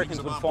thing that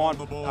Americans would find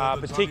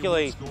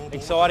particularly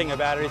exciting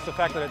about it is the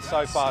fact that it's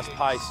so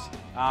fast-paced.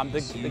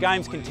 The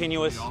game's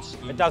continuous.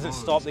 It doesn't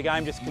stop. The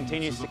game just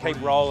continues to keep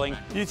rolling.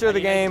 Future of the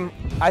game,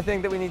 I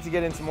think that we need to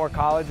get into more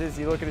colleges.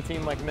 You look at a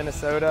team like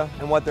Minnesota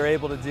and what they're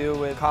able to do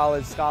with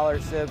college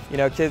scholarships.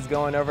 Kids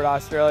going over to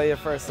Australia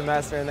for a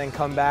semester and then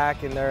come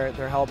back and they're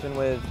helping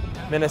with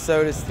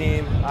Minnesota's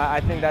team.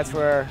 I think that's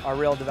where our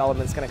real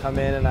development's going to come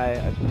in, and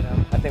I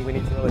think we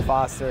need to really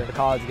foster the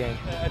college game.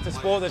 It's a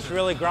sport that's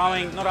really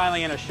growing, not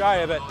only in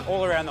Australia but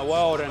all around the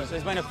world. And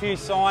there's been a few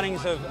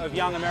signings of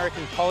young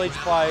American college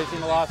players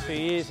in the last few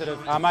years that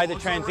have made the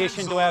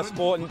transition to our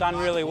sport and done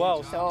really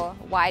well. So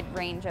a wide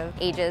range of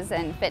ages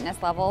and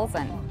fitness levels,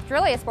 and it's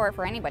really a sport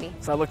for anybody.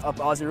 So I looked up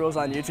Aussie rules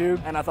on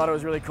YouTube and I thought it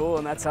was really cool,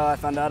 and that's how I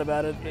found out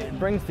about it. It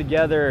brings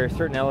together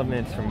certain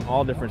elements from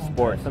all different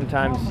sports.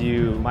 Sometimes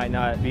you might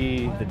not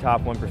be the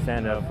top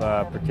 1% of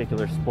a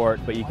particular sport,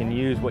 but you can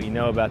use what you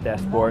know about that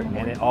sport,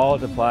 and it all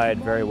is applied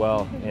very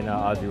well in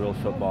Aussie rules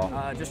football.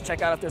 Just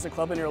check out if there's a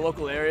club in your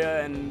local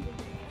area, and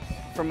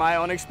from my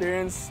own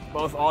experience,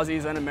 both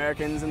Aussies and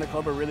Americans in the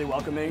club are really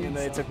welcoming, and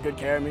they took good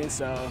care of me,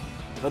 so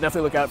they'll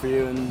definitely look out for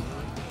you, and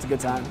it's a good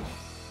time.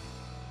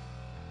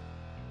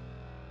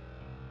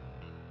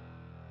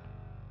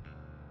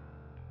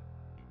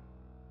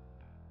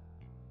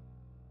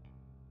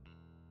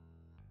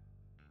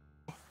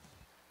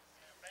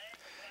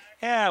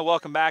 And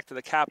welcome back to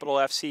the Capital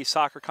FC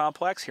Soccer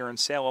Complex here in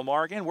Salem,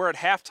 Oregon. We're at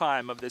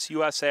halftime of this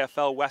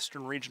USAFL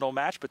Western Regional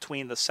match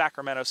between the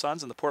Sacramento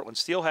Suns and the Portland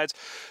Steelheads.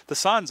 The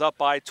Suns up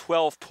by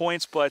 12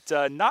 points, but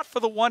not for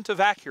the want of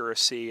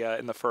accuracy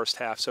in the first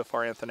half so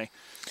far, Anthony.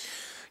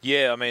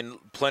 Yeah, I mean,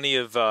 plenty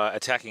of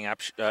attacking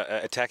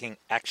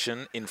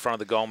action in front of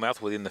the goal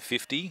mouth within the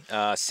 50.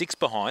 6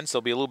 behind, so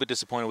they'll be a little bit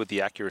disappointed with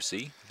the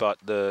accuracy. But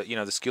the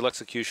skill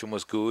execution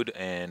was good,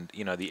 and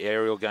the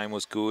aerial game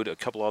was good. A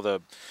couple other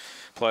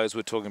players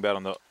we're talking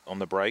about on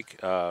the break.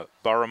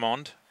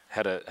 Barramond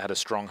had a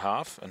strong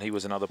half, and he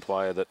was another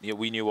player that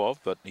we knew of,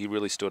 but he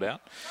really stood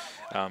out.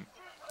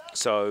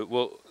 So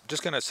we're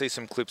just going to see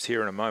some clips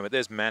here in a moment.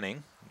 There's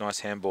Manning,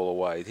 nice handball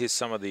away. Here's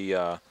some of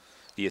the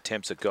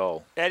attempts at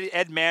goal.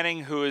 Ed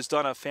Manning, who has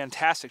done a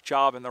fantastic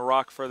job in the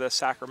ruck for the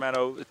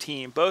Sacramento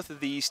team. Both of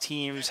these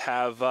teams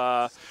have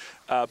a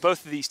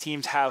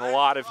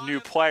lot of new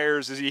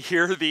players. As you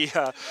hear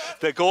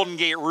the Golden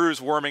Gate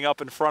Roos warming up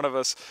in front of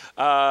us,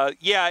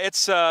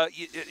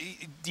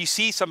 you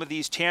see some of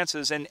these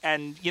chances,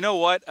 and you know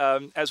what?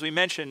 As we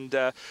mentioned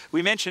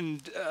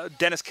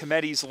Dennis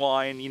Cometti's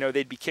line.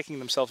 They'd be kicking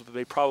themselves, but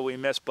they probably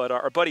missed. But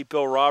our buddy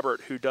Bill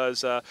Robert, who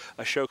does a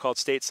show called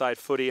Stateside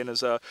Footy and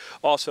is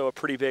also a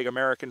pretty big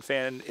American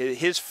fan,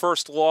 his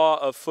first law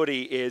of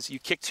footy is you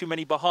kick too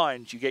many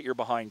behinds, you get your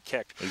behind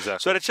kicked. Exactly.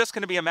 So it's just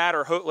going to be a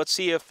matter. Let's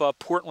see if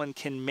Portland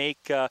can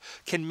make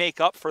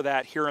up for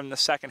that here in the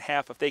second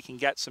half if they can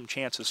get some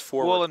chances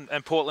forward. Well,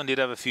 and Portland did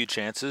have a few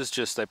chances,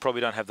 just they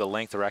probably don't have the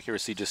length or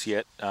accuracy just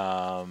yet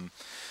on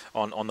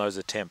those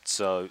attempts.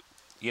 So,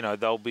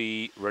 they'll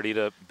be ready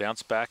to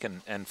bounce back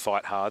and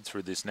fight hard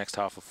through this next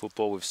half of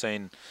football. We've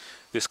seen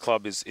this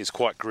club is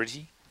quite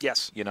gritty.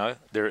 Yes.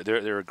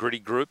 They're a gritty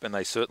group, and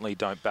they certainly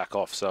don't back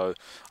off. So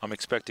I'm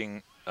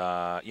expecting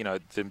them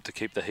to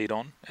keep the heat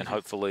on and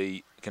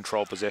hopefully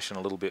control possession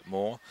a little bit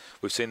more.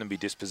 We've seen them be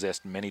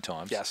dispossessed many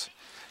times. Yes.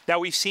 Now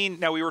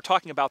we were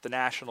talking about the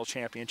national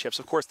championships.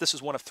 Of course, this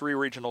is one of 3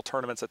 regional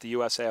tournaments that the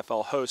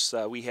USAFL hosts.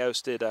 We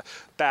hosted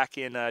back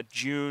in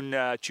June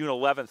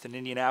 11th in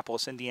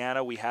Indianapolis,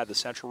 Indiana. We had the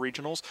Central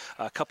Regionals.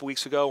 A couple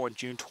weeks ago on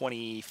June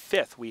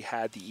 25th, we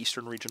had the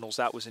Eastern Regionals.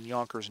 That was in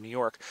Yonkers, New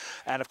York.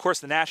 And of course,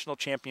 the national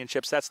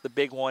championships, that's the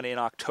big one in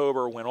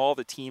October when all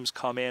the teams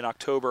come in,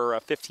 October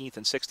 15th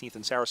and 16th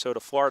in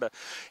Sarasota, Florida.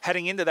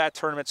 Heading into that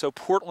tournament, so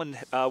Portland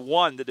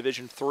won the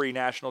Division III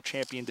national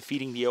champion,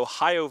 defeating the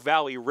Ohio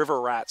Valley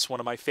River Rats, one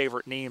of my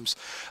favorite names,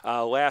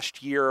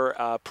 last year,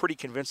 pretty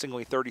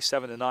convincingly,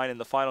 37-9 in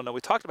the final. Now,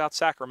 we talked about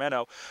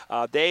Sacramento.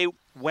 They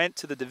went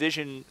to the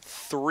Division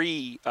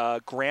III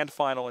Grand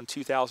Final in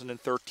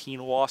 2013,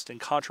 lost in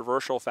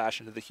controversial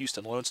fashion to the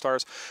Houston Lone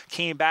Stars,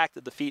 came back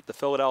to defeat the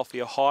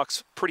Philadelphia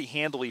Hawks pretty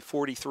handily,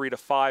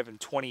 43-5 in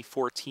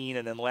 2014,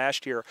 and then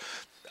last year,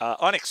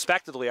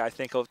 unexpectedly, I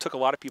think, it took a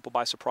lot of people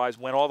by surprise,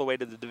 went all the way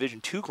to the Division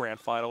II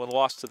Grand Final and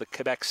lost to the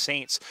Quebec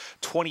Saints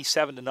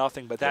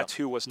 27-0, but that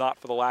too was not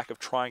for the lack of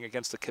trying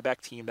against the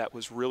Quebec team that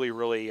was really,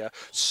 really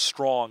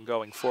strong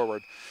going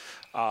forward.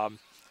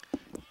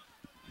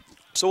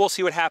 So we'll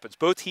see what happens.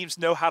 Both teams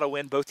know how to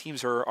win. Both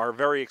teams are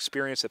very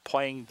experienced at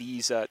playing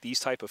these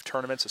type of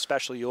tournaments,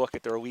 especially you look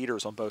at their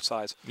leaders on both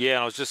sides. Yeah,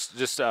 and I was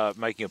just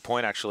making a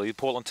point, actually. The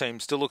Portland team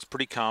still looks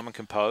pretty calm and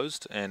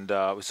composed, and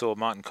we saw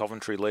Martin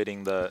Coventry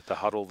leading the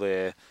huddle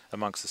there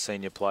amongst the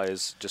senior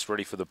players, just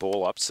ready for the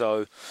ball up.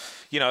 So,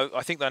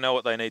 I think they know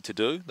what they need to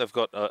do. They've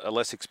got a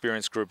less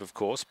experienced group, of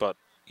course, but,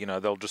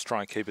 they'll just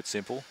try and keep it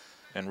simple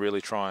and really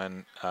try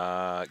and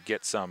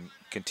get some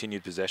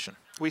continued possession.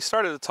 We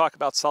started to talk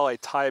about Saleh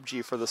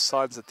Taibji for the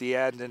Suns at the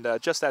end, and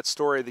just that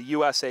story, the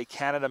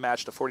USA-Canada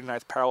match, the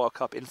 49th Parallel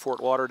Cup in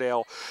Fort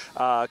Lauderdale.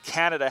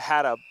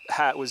 Canada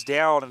was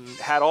down and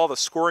had all the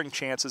scoring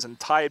chances, and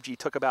Taibji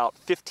took about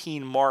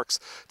 15 marks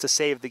to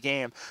save the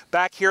game.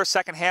 Back here,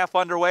 second half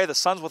underway, the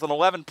Suns with an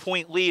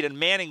 11-point lead, and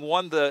Manning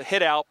won the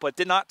hit out, but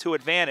did not to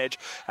advantage.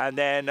 And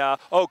then,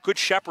 good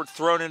shepherd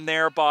thrown in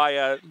there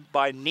by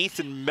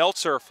Nathan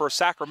Meltzer for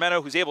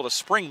Sacramento, who's able to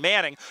spring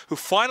Manning, who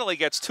finally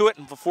gets to it,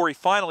 and before he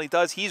finally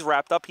does, he's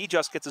wrapped up. He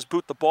just gets his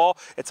boot the ball.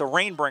 It's a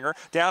rainbringer.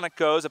 Down it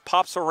goes. It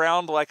pops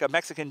around like a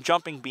Mexican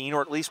jumping bean,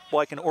 or at least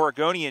like an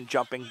Oregonian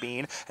jumping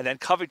bean. And then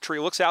Coventry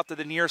looks out to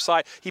the near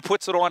side. He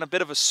puts it on a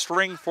bit of a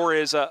string for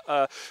his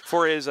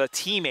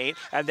teammate,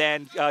 and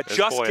then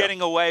just Boyer getting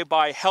away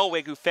by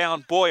Hellwig, who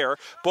found Boyer.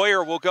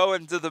 Boyer will go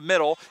into the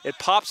middle. It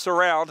pops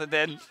around, and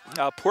then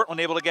Portland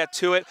able to get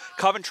to it.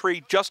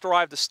 Coventry just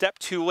arrived a step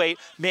too late.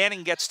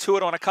 Manning gets to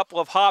it on a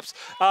couple of hops.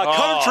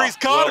 Coventry's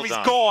got him. He's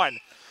gone.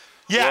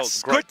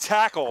 Yes, well, good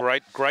tackle.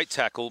 Great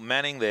tackle.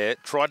 Manning there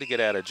tried to get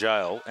out of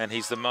jail, and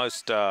he's the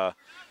most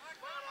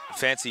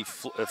fancy,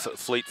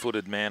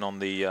 fleet-footed man on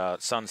the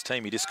Suns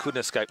team. He just couldn't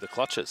escape the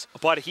clutches.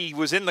 But he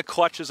was in the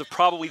clutches of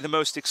probably the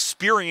most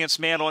experienced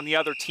man on the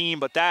other team,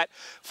 but that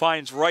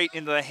finds right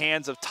into the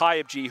hands of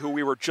Taibji, who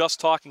we were just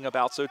talking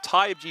about. So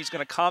Taibji is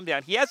going to calm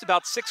down. He has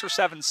about 6 or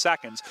 7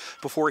 seconds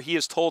before he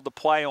is told to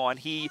play on.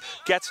 He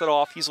gets it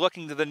off. He's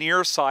looking to the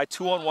near side,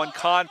 2-on-1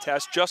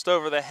 contest just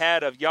over the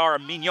head of Yara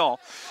Mignon,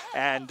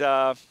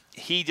 and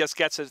he just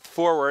gets it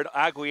forward.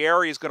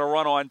 Aguirre is going to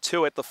run on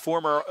to it, the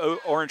former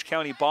Orange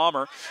County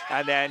Bomber.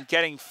 And then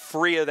getting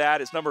free of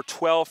that is number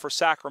 12 for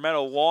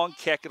Sacramento. Long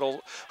kick.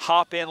 It'll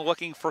hop in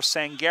looking for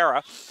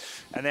Sangera.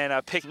 And then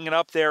picking it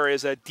up there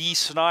is D.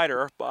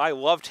 Snyder. I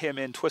loved him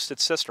in Twisted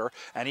Sister.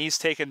 And he's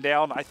taken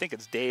down, I think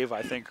it's Dave,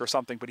 or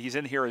something. But he's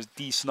in here as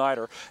D.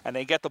 Snyder. And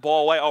they get the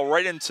ball away.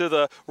 Right into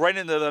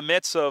the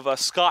midst of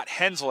Scott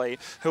Hensley,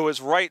 who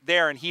is right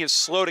there. And he is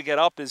slow to get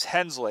up as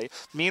Hensley.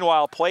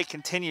 Meanwhile, play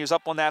continues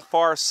up on that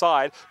far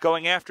side.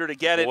 Going after to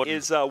get it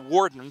is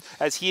Warden,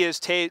 as he is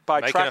taped by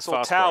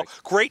Traxel Tao.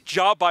 Great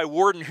job by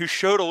Warden, who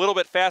showed a little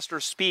bit faster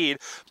speed,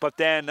 but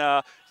then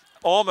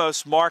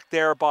almost marked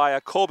there by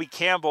Colby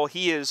Campbell.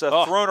 He is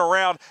thrown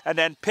around, and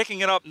then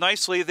picking it up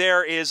nicely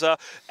there is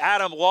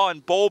Adam Law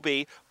and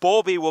Bowlby.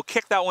 Bowlby will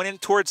kick that one in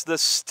towards the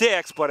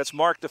sticks, but it's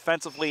marked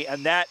defensively,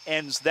 and that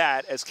ends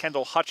that as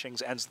Kendall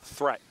Hutchings ends the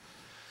threat.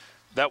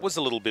 That was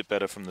a little bit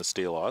better from the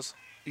Steel Eyes.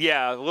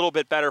 Yeah, a little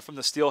bit better from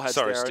the Steelheads.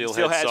 Sorry, there.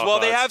 Steelheads. Well,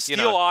 they have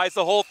steel eyes.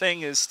 The whole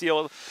thing is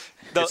steel.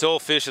 It's all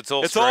fish. It's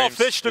all streams. It's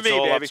all fish to me,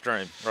 all baby.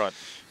 Upstream. Right.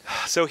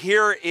 So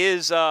here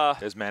is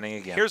there's Manning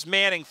again. Here's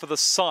Manning for the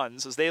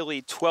Suns as they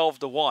lead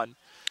 12-1.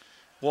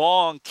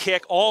 Long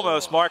kick,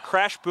 almost marked.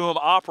 Crash, boom,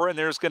 opera, and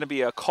there's going to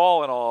be a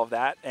call and all of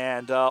that.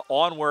 And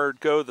onward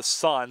go the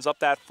Suns up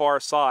that far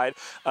side,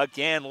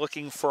 again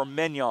looking for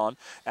Mignon.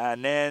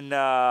 And then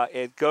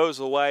it goes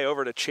away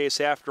over to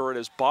chase after it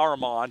is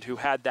Baramond, who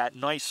had that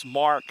nice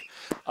mark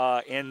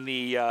in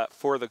the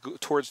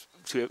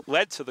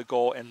led to the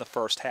goal in the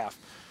first half.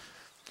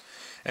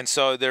 And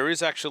so there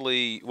is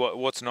actually,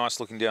 what's nice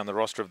looking down the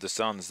roster of the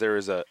Suns, there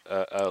is a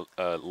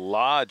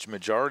large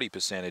majority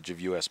percentage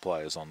of US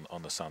players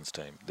on the Suns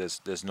team.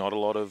 There's not a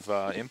lot of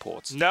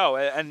imports. No,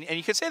 and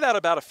you can say that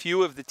about a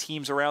few of the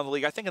teams around the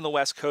league. I think in the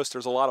West Coast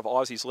there's a lot of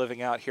Aussies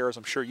living out here, as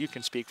I'm sure you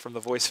can speak from the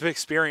voice of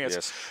experience.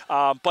 Yes.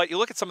 But you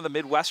look at some of the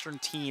Midwestern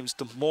teams,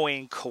 Des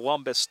Moines,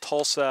 Columbus,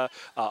 Tulsa,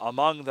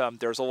 among them,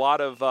 there's a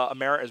lot of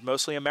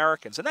mostly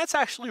Americans, and that's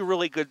actually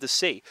really good to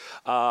see.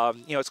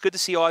 It's good to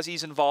see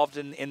Aussies involved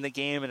in the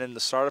game and in the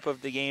startup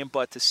of the game,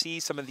 but to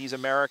see some of these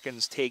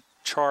Americans take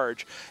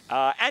charge,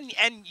 and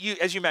you,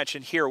 as you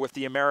mentioned here, with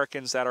the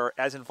Americans that are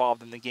as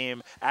involved in the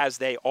game as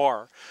they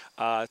are,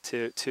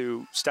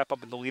 to step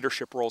up in the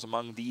leadership roles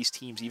among these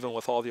teams, even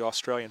with all the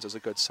Australians, is a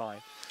good sign.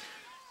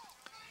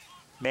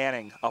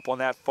 Manning up on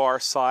that far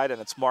side,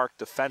 and it's marked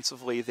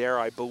defensively there.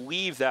 I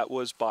believe that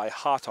was by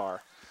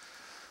Hatar.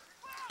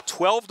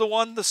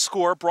 12-1 the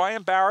score.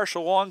 Brian Barish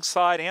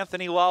alongside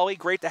Anthony Lally.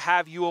 Great to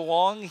have you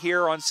along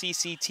here on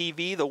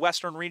CCTV, the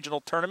Western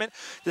Regional Tournament.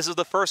 This is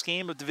the first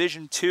game of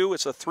Division II.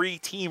 It's a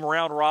 3-team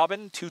round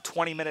robin, 2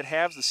 20-minute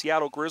halves. The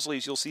Seattle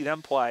Grizzlies, you'll see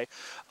them play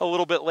a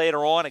little bit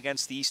later on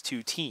against these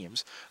two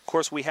teams. Of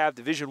course, we have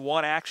Division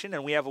I action,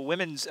 and we have a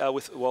women's,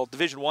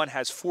 Division I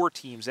has 4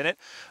 teams in it.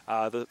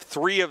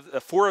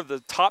 Four of the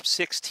top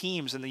 6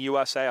 teams in the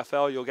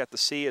USAFL you'll get to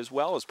see as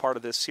well as part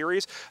of this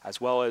series, as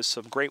well as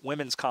some great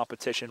women's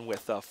competition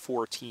with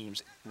 4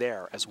 teams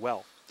there as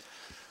well.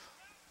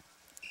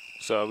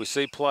 So we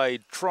see play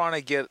trying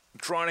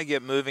to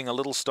get moving, a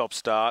little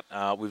stop-start.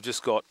 We've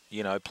just got,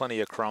 plenty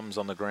of crumbs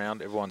on the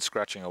ground. Everyone's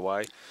scratching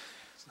away.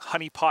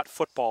 Honeypot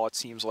football, it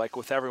seems like,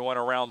 with everyone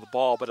around the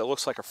ball, but it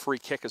looks like a free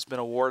kick has been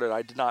awarded.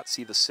 I did not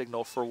see the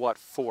signal for what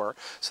for.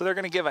 So they're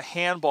going to give a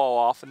handball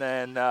off, and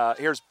then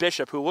here's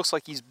Bishop, who looks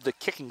like he's the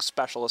kicking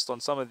specialist on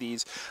some of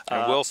these.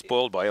 And well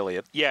spoiled by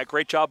Elliott. Yeah,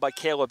 great job by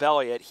Caleb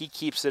Elliott. He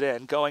keeps it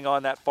in, going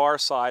on that far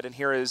side, and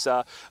here is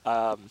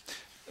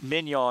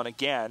Mignon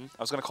again.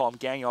 I was going to call him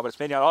Gagnon, but it's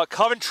Mignon. Oh,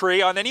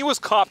 Coventry, and then he was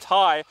copped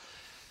high.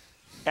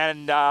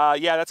 And,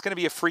 that's going to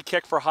be a free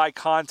kick for high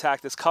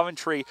contact as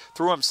Coventry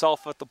threw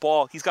himself at the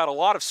ball. He's got a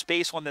lot of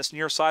space on this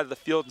near side of the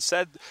field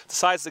and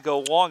decides to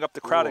go long up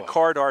the crowded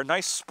corridor.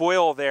 Nice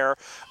spoil there.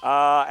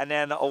 And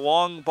then a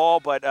long ball,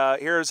 but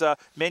here's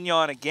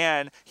Mignon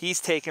again. He's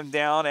taken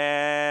down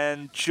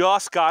and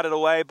just got it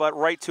away, but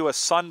right to a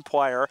Sun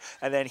player.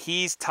 And then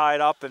he's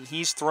tied up and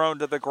he's thrown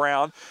to the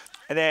ground.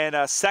 And then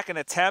a second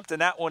attempt,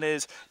 and that one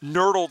is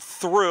nurdled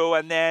through,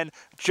 and then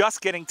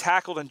just getting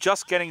tackled and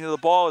just getting to the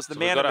ball is the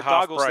man in the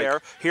goggles there.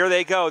 Here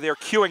they go. They're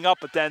queuing up,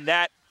 but then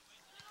that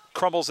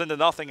crumbles into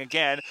nothing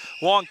again.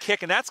 Long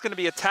kick, and that's going to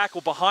be a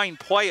tackle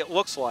behind play, it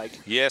looks like.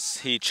 Yes,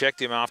 he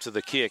checked him after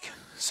the kick.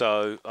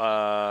 So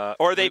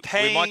or they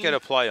paying, we might get a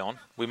play on.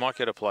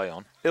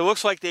 It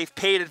looks like they've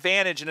paid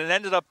advantage, and it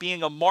ended up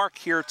being a mark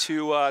here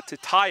to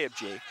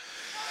Taibji.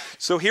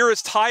 So here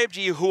is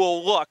Taibji who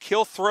will look.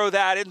 He'll throw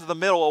that into the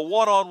middle. A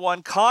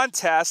one-on-one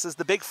contest as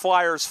the big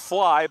flyers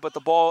fly, but the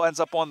ball ends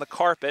up on the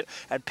carpet.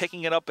 And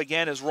picking it up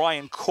again is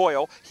Ryan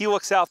Coyle. He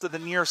looks out to the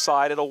near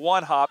side at a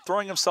one-hop.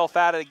 Throwing himself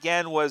at it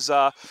again was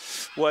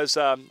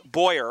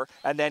Boyer.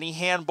 And then he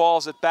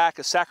handballs it back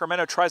as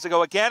Sacramento tries to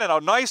go again. And a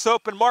nice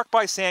open mark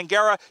by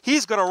Sangera.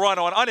 He's going to run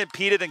on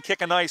unimpeded and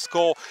kick a nice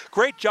goal.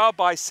 Great job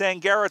by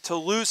Sangera to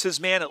lose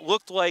his man. It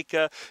looked like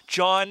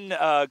John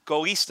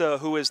Golista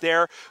who was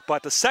there,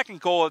 but the second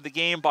goal of the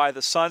game by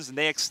the Suns, and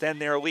they extend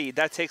their lead.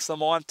 That takes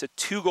them on to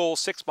 2 goals,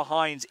 6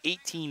 behinds,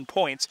 18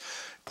 points.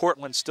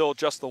 Portland still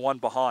just the one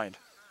behind.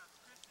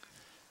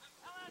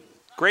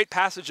 Great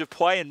passage of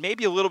play, and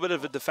maybe a little bit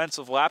of a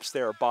defensive lapse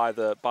there by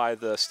the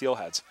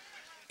Steelheads.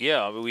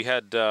 Yeah, we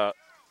had a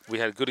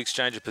good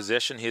exchange of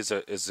possession. Here's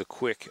a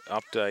quick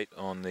update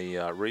on the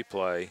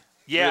replay.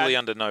 Yeah. Really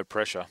under no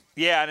pressure.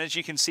 Yeah, and as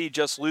you can see,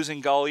 just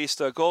losing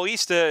Golista.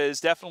 Golista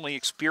is definitely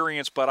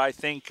experienced, but I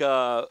think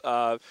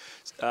Sangera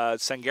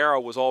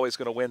was always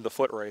going to win the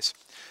foot race.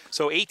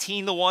 So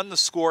 18-1 the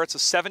score. It's a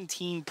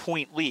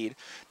 17-point lead.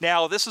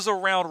 Now, this is a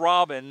round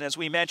robin, as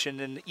we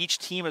mentioned, and each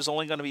team is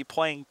only going to be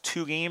playing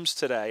 2 games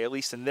today, at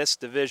least in this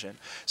division.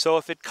 So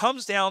if it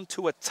comes down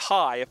to a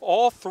tie, if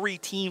all 3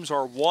 teams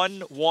are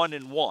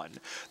 1-1-1,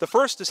 the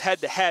first is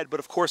head-to-head, but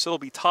of course it'll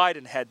be tied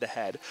in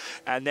head-to-head.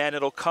 And then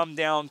it'll come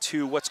down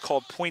to what's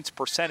called points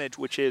percentage,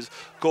 which is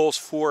points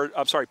for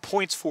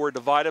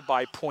divided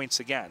by points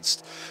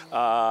against.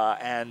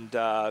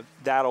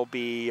 That'll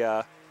be...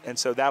 and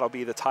so that'll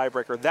be the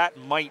tiebreaker. That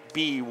might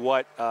be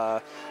what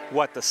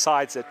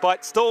decides it.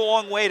 But still a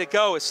long way to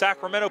go as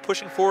Sacramento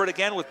pushing forward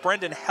again with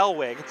Brendan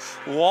Hellwig.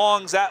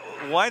 Lines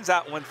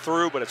that one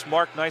through, but it's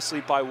marked nicely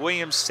by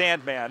William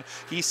Sandman.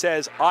 He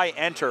says, I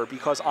enter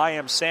because I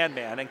am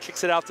Sandman, and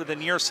kicks it out to the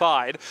near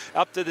side.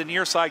 Up to the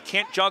near side,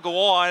 can't juggle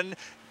on.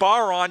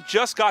 Baron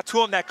just got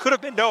to him. That could have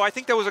been, no, I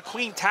think that was a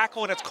clean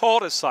tackle, and it's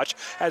called as such,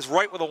 as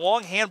Wright with a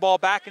long handball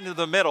back into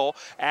the middle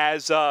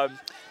as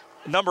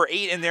number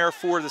 8 in there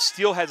for the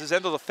Steelheads is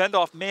able to fend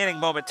off Manning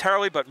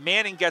momentarily, but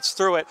Manning gets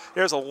through it.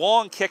 There's a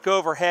long kick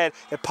overhead.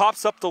 It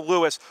pops up to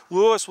Lewis.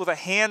 Lewis with a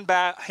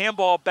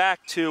handball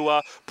back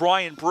to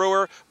Brian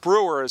Brewer.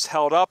 Brewer is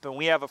held up, and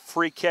we have a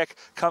free kick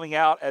coming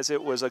out as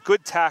it was a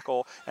good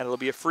tackle, and it'll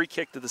be a free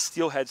kick to the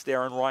Steelheads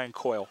there and Ryan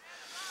Coyle.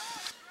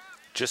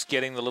 Just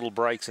getting the little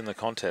breaks in the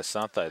contests,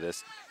 aren't they?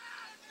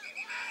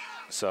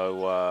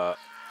 So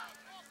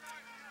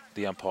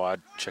the umpire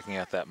checking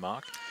out that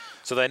mark.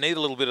 So they need a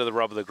little bit of the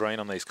rub of the green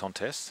on these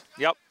contests.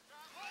 Yep.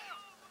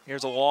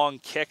 Here's a long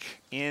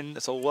kick in.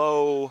 It's a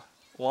low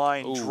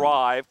line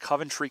drive.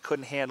 Coventry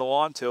couldn't handle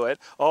onto it.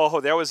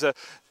 Oh, there was an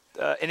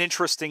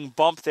interesting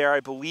bump there. I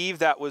believe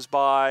that was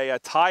by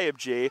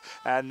Tyabji,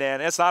 and then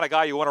it's not a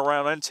guy you want to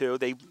run into.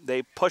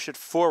 They push it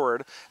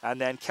forward and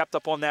then kept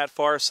up on that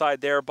far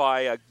side there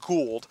by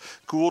Gould.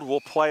 Gould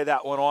will play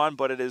that one on,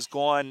 but it is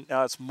gone.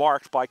 It's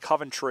marked by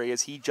Coventry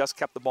as he just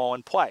kept the ball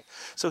in play.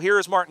 So here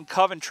is Martin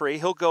Coventry.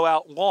 He'll go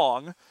out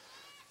long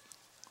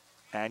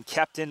and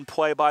kept in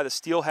play by the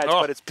Steelheads,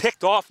 but it's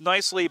picked off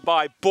nicely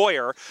by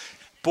Boyer.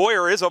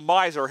 Boyer is a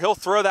miser. He'll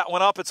throw that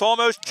one up. It's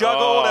almost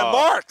juggled and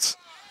marked.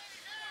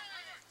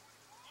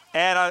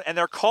 And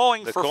they're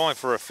calling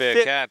for a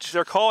fair catch.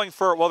 They're calling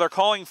for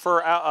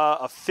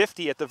a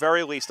 50 at the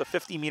very least, a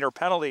 50-meter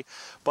penalty,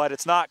 but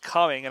it's not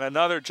coming. And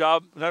another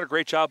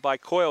great job by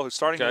Coyle, who's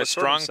starting to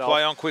assert himself. Strong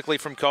play on quickly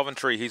from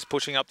Coventry. He's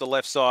pushing up the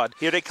left side.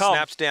 Here they come.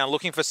 Snaps down,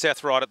 looking for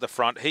Seth right at the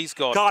front. He's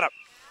got him.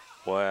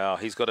 Wow,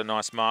 he's got a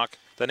nice mark.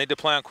 They need to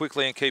play on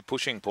quickly and keep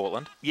pushing,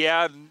 Portland.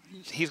 Yeah,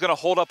 he's going to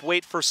hold up,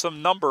 wait for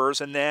some numbers,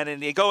 and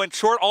they go in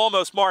short,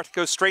 almost marked,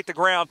 goes straight to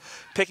ground.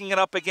 Picking it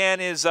up again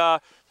is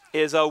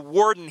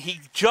Warden. He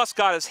just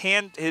got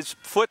his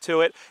foot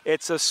to it.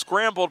 It's a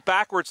scrambled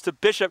backwards to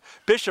Bishop.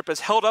 Bishop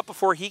is held up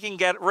before he can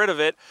get rid of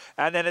it,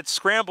 and then it's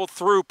scrambled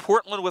through.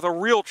 Portland with a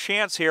real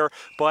chance here,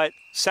 but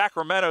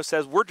Sacramento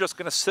says we're just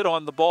going to sit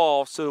on the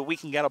ball so that we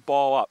can get a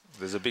ball up.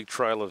 There's a big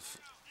trail of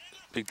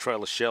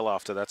shell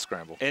after that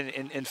scramble.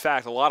 In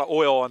fact, a lot of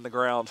oil on the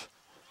ground.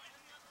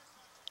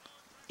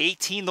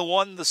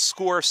 18-1 the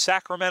score.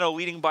 Sacramento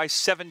leading by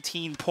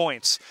 17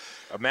 points.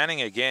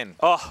 Manning again.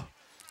 Oh.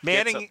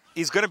 Manning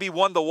is going to be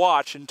one to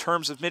watch in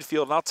terms of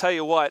midfield. And I'll tell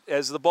you what,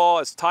 as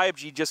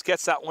Tyabji just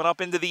gets that one up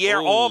into the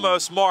air,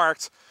 almost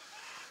marked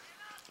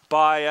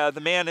by the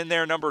man in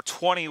there, number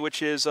 20,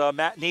 which is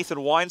Nathan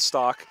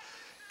Weinstock.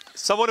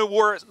 Someone who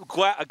wore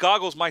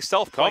goggles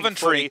myself.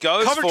 Coventry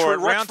goes for it,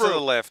 round to the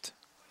left.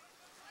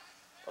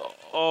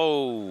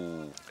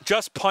 Oh.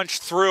 Just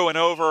punched through and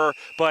over,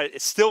 but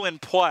it's still in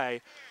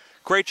play.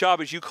 Great job,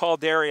 as you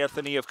called there,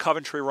 Anthony, of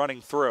Coventry running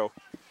through.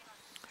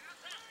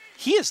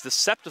 He is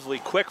deceptively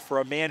quick for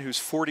a man who's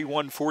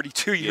 41,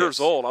 42 years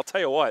old, I'll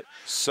tell you what.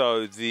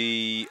 So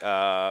the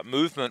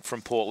movement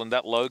from Portland,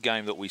 that low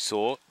game that we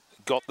saw,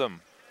 got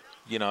them,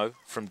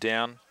 from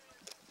down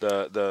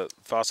the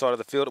far side of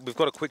the field. We've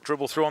got a quick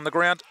dribble through on the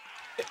ground.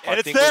 And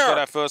I think we've got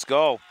our first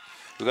goal.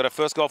 We've got our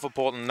first goal for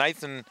Portland.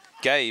 Nathan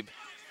Gabe,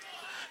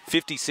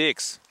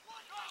 56.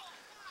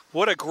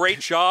 What a great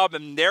job,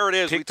 and there it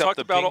is. Picked up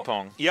the ping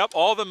pong. Yep,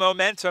 all the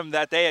momentum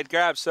that they had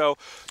grabbed. So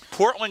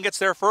Portland gets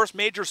their first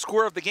major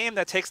score of the game.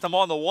 That takes them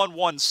on the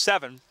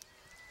 1-1-7.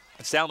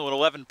 It's down to an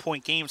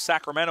 11-point game.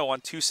 Sacramento on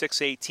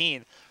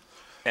 2-6-18.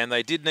 And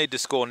they did need to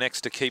score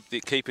next to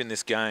keep in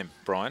this game,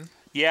 Brian.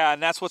 Yeah,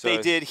 and that's what they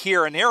did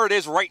here. And there it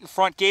is right in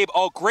front, Gabe.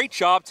 Oh, great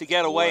job to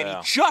get away. Wow.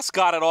 And he just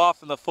got it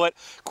off in the foot.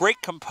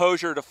 Great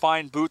composure to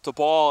boot the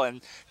ball,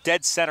 and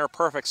dead center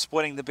perfect,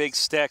 splitting the big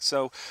stick.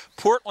 So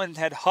Portland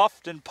had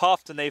huffed and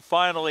puffed, and they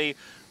finally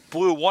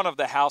blew one of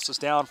the houses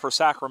down for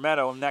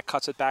Sacramento, and that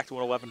cuts it back to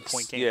an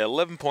 11-point game. Yeah,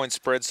 11-point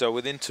spread, so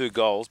within 2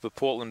 goals. But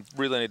Portland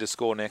really need to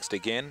score next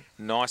again.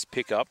 Nice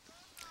pickup.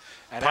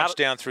 And punch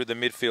down through the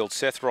midfield.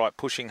 Seth Wright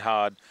pushing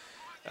hard.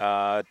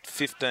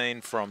 15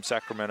 from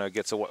Sacramento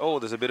gets away. Oh,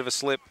 there's a bit of a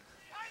slip.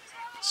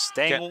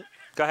 Go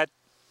ahead.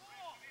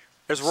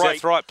 There's Wright.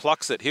 Seth Wright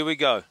plucks it. Here we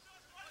go.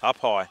 Up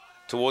high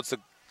towards the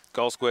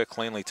goal square,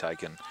 cleanly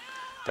taken.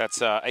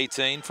 That's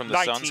 18 from the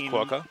 19. Suns,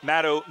 Quokka.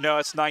 No,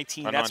 it's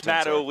 19. That's 19,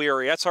 Matt sorry.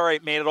 O'Leary. That's all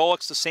right, mate. It all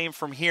looks the same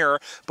from here,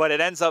 but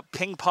it ends up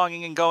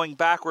ping-ponging and going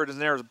backward,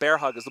 and there's a bear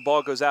hug as the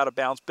ball goes out of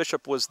bounds.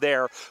 Bishop was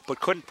there, but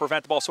couldn't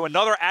prevent the ball. So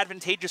another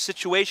advantageous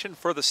situation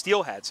for the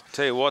Steelheads.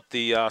 Tell you what,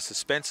 the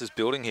suspense is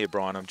building here,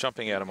 Brian. I'm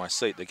jumping out of my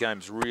seat. The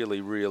game's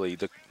really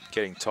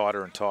getting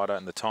tighter and tighter,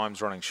 and the time's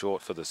running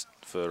short for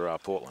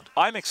Portland.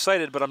 I'm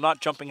excited, but I'm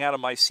not jumping out of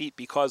my seat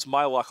because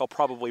my luck, I'll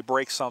probably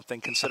break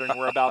something considering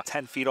we're about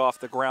 10 feet off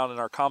the ground in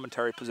our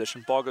commentary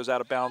position. Ball goes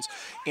out of bounds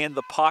in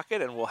the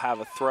pocket, and we'll have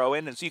a throw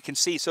in. As you can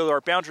see, so our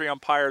boundary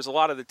umpires, a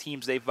lot of the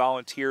teams, they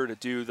volunteer to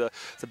do the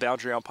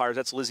boundary umpires.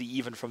 That's Lizzie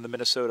Even from the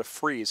Minnesota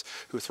Freeze,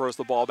 who throws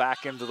the ball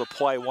back into the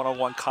play.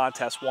 One-on-one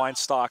contest.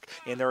 Weinstock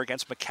in there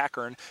against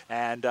McEachern,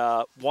 and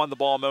won the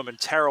ball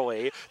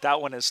momentarily.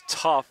 That one is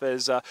tough,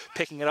 as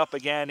picking it up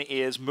again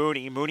is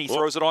Mooney. Mooney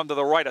throws it onto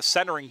the right, a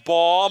centering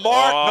ball.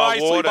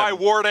 Marked nicely by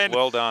Warden.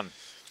 Well done.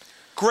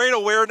 Great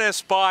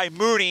awareness by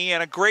Mooney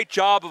and a great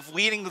job of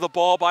leading to the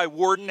ball by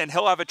Warden, and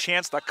he'll have a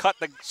chance to cut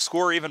the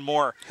score even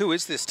more. Who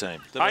is this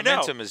team? The I know.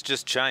 momentum has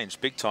just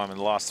changed big time in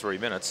the last 3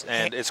 minutes,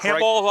 and it's great.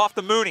 Handball off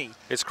the Mooney.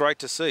 It's great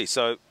to see.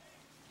 So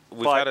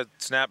we've had a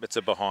snap, it's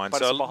a behind. But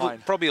So it's a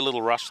behind. Probably a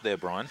little rush there,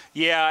 Brian.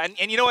 Yeah,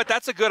 and you know what?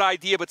 That's a good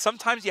idea, but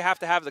sometimes you have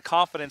to have the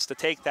confidence to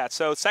take that.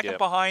 So second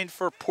behind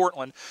for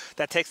Portland.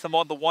 That takes them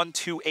on the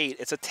 1-2-8.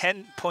 It's a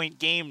 10-point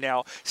game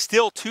now.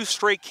 Still 2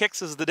 straight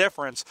kicks is the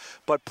difference,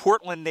 but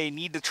Portland, they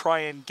need to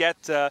try and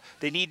get that.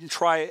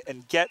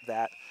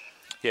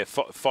 Yeah,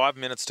 5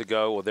 minutes to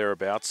go or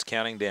thereabouts,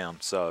 counting down.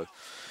 So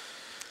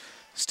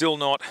still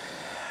not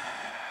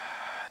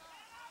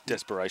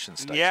desperation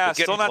stage. Yeah,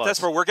 still not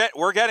desperate.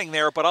 We're getting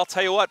there, but I'll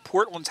tell you what,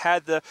 Portland's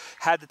had the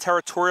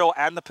territorial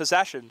and the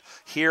possession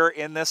here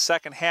in this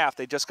second half.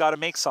 They just got to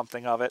make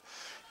something of it.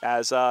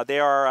 As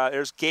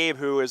there's Gabe,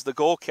 who is the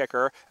goal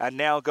kicker, and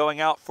now going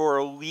out for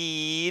a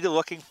lead,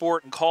 looking for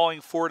it and calling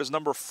for it as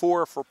number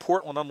 4 for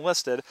Portland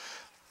unlisted.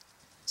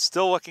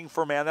 Still looking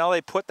for man. Now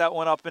they put that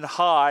one up in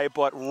high,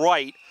 but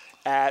right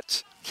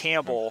at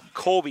Campbell,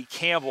 Colby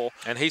Campbell.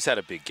 And he's had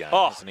a big game,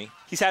 hasn't he?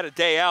 He's had a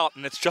day out,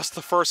 and it's just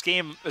the first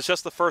game.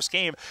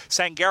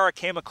 Sangara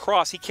came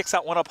across. He kicks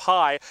that one up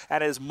high,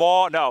 and is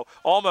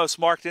almost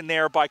marked in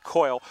there by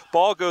Coyle.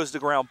 Ball goes to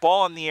ground.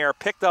 Ball in the air,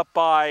 picked up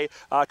by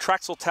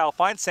Trexeltal.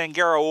 Finds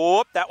Sangara.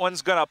 Whoop! That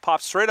one's gonna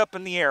pop straight up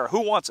in the air. Who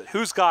wants it?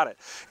 Who's got it?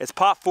 It's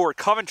popped forward.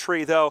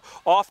 Coventry though,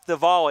 off the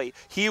volley.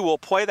 He will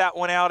play that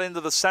one out into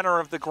the center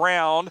of the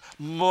ground.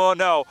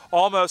 No,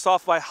 almost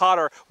off by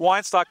Hodder.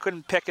 Weinstock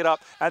couldn't pick it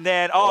up, and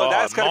then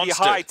that's gonna be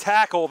high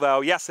tackle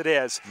though. Yes, it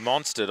is.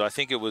 Monstered. I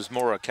think it was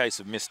more a case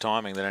of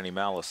mistiming than any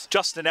malice.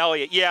 Justin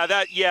Elliott,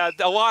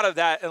 a lot of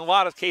that, in a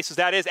lot of cases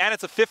that is, and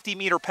it's a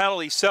 50-meter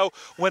penalty. So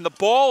when the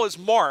ball is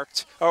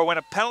marked, or when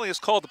a penalty is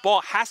called, the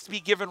ball has to be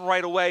given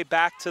right away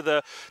back to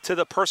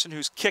the person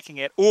who's kicking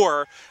it,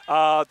 or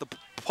the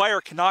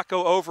player cannot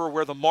go over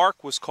where the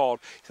mark was called.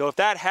 So if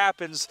that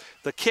happens,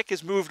 the kick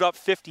is moved up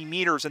 50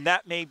 meters, and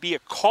that may be a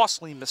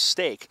costly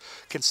mistake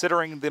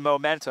considering the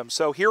momentum.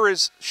 So here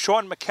is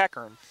Sean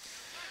McEachern.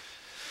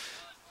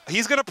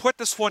 He's going to put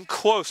this one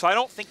close. I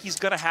don't think he's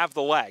going to have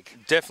the leg.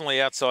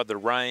 Definitely outside the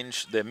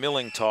range. They're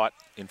milling tight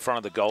in front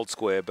of the gold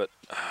square, but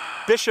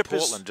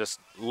Portland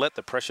just let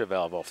the pressure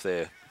valve off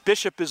there.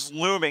 Bishop is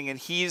looming, and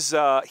he's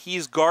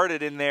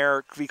guarded in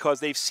there because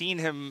they've seen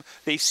them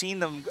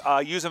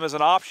use him as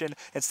an option.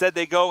 Instead,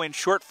 they go in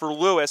short for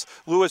Lewis.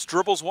 Lewis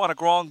dribbles one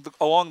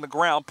along the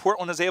ground.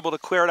 Portland is able to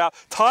clear it out.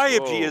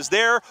 Taibji is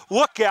there.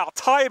 Look out.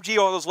 Taibji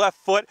on his left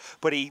foot,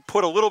 but he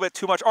put a little bit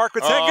too much arc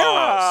with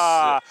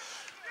Sangara.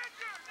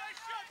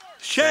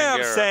 Sham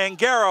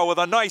Sangara with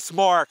a nice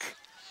mark.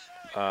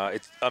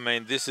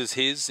 This is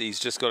his. He's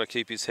just got to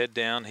keep his head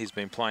down. He's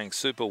been playing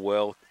super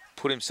well.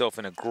 Put himself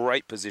in a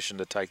great position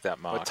to take that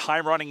mark. With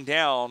time running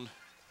down,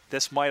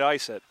 this might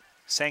ice it.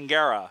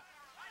 Sangara.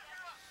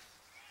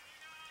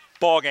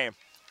 Ball game.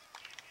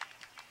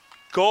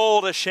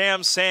 Goal to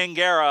Sham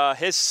Sangara,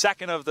 his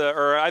second of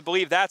I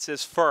believe that's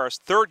his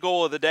first. Third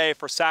goal of the day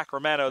for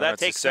Sacramento. That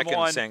takes him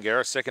on.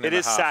 Sangara, second and a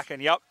half. It is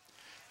second, yep.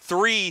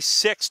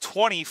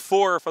 3-6-24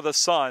 for the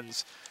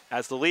Suns,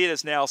 as the lead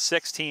is now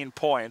 16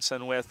 points,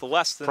 and with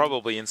less than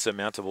probably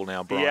insurmountable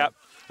now, Brian. Yep.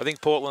 I think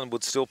Portland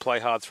would still play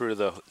hard through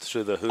the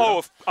Hooter.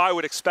 Oh, I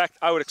would expect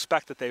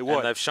that they would.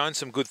 And they've shown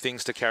some good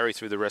things to carry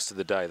through the rest of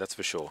the day, that's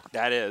for sure.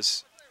 That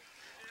is.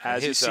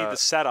 As you see the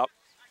setup.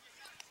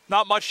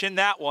 Not much in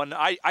that one.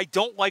 I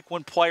don't like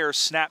when players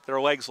snap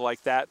their legs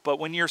like that, but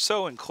when you're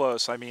so in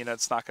close,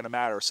 it's not going to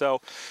matter. So,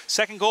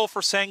 second goal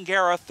for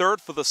Sangara,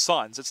 third for the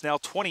Suns. It's now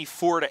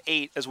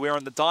 24-8 as we're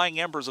in the dying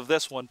embers of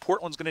this one.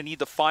 Portland's going to need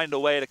to find a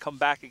way to come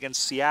back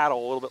against Seattle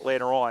a little bit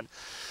later on.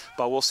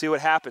 But we'll see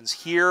what happens.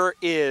 Here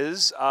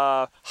is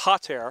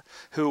Hater,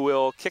 who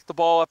will kick the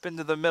ball up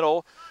into the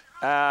middle,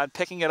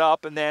 picking it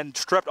up and then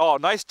stripped. Oh,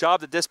 nice job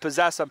to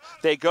dispossess them.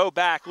 They go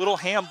back, little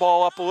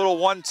handball up, a little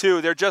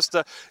 1-2. They're just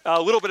a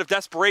little bit of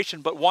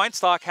desperation, but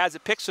Weinstock has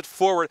it, picks it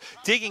forward,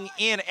 digging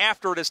in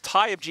after it is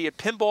Taibji. It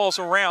pinballs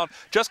around,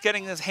 just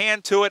getting his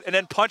hand to it and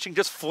then punching,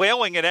 just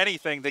flailing at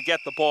anything to get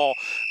the ball.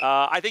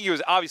 I think he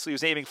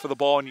was aiming for the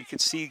ball, and you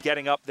could see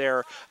getting up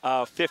there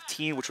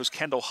 15, which was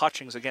Kendall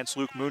Hutchings against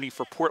Luke Mooney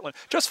for Portland.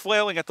 Just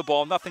flailing at the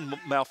ball, nothing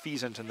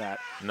malfeasant in that.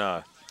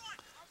 No.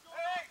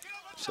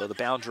 So the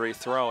boundary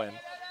throw-in,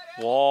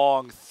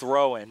 long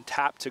throw-in,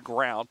 tap to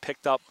ground,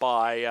 picked up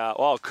by,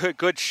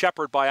 good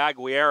shepherd by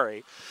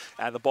Aguirre.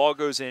 And the ball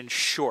goes in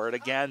short.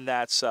 Again,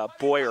 that's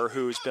Boyer,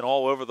 who's been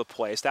all over the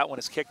place. That one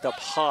is kicked up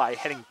high,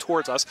 heading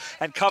towards us.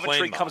 And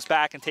Coventry comes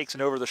back and takes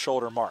an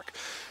over-the-shoulder mark.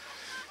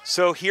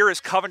 So here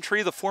is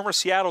Coventry, the former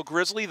Seattle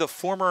Grizzly, the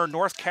former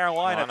North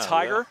Carolina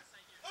Tiger.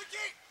 Yeah.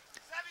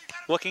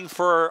 Looking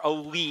for a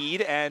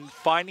lead and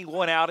finding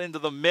one out into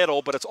the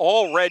middle, but it's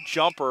all red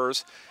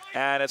jumpers.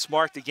 And it's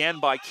marked again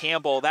by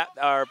Campbell,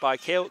 by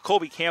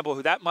Colby Campbell,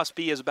 who that must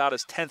be is about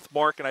his 10th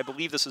mark, and I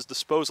believe this is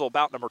disposal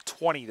about number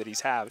 20 that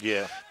he's had.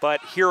 Yeah.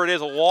 But here it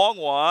is, a long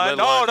one.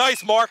 Oh,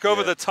 nice mark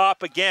over the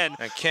top again.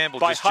 And Campbell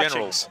by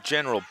just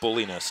general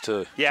bulliness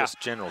too. Yeah.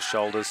 Just general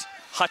shoulders.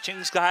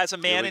 Hutchings has a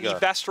man in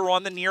Evester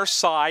on the near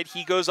side.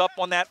 He goes up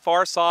on that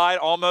far side,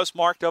 almost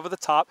marked over the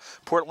top.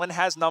 Portland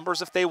has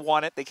numbers if they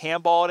want it. They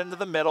can ball it into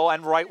the middle,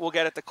 and Wright will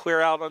get it to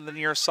clear out on the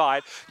near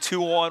side.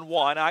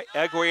 2-on-1.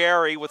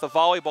 Aguirre with a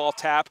volleyball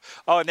tap.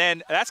 Oh, and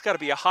then that's got to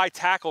be a high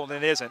tackle, and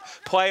it isn't.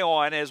 Play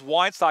on is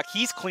Weinstock.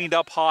 He's cleaned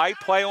up high.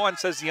 Play on,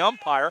 says the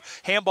umpire.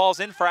 Handball's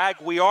in for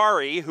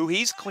Aguirre, who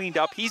he's cleaned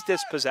up. He's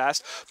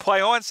dispossessed. Play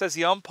on, says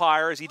the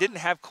umpire, as he didn't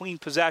have clean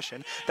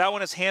possession. That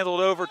one is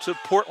handled over to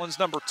Portland's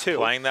number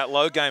 2. Playing that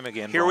low game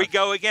again. Here we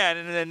go again,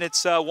 and then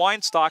it's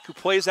Weinstock who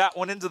plays that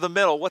one into the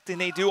middle. What did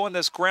they do on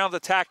this ground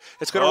attack?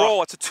 It's going to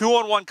roll. It's a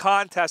 2-on-1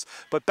 contest,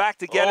 but back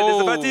to get it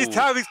is about these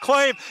Towie's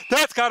claim.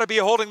 That's got to be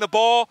holding the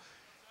ball,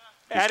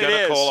 He's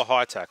going to call a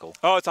high tackle.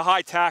 Oh, it's a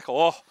high tackle.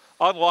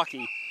 Oh,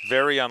 unlucky.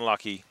 Very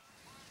unlucky.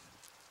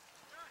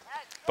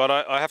 But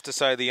I have to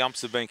say the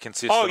umps have been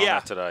consistent on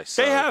that today.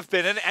 So. They have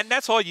been, and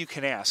that's all you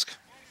can ask.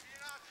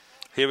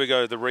 Here we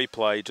go, the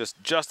replay,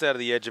 just out of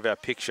the edge of our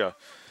picture.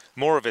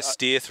 More of a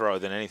steer throw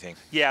than anything.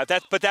 Yeah,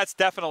 but that's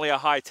definitely a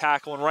high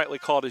tackle, and rightly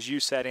called, as you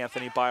said,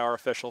 Anthony, by our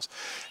officials.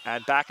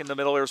 And back in the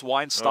middle, there's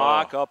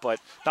Weinstock, but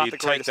not the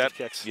greatest of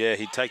kicks. Yeah,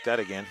 he'd take that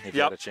again if he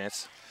had a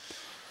chance.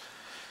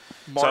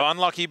 So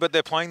unlucky, but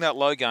they're playing that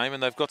low game,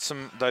 and they've got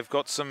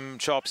some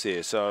chops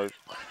here. So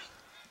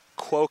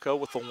Cuoco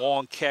with the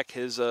long kick.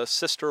 His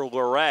sister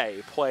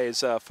Lorray plays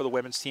for the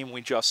women's team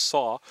we just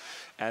saw.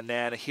 And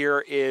then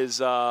here is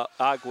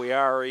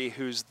Aguirre,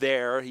 who's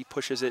there. He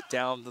pushes it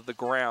down to the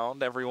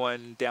ground.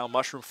 Everyone down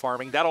mushroom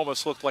farming. That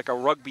almost looked like a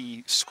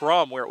rugby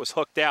scrum where it was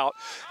hooked out.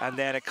 And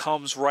then it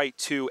comes right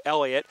to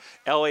Elliott.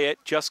 Elliott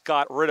just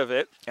got rid of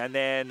it. And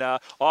then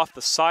off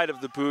the side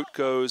of the boot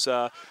goes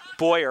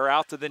Boyer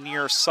out to the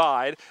near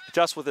side,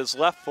 just with his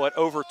left foot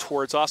over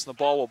towards us, and the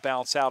ball will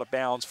bounce out of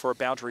bounds for a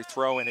boundary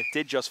throw, and it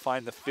did just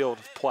find the field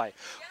of play.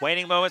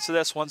 Waning moments of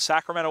this one,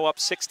 Sacramento up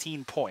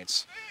 16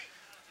 points.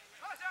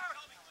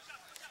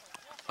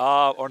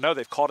 Or no,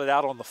 they've called it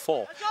out on the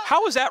full.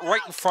 How was that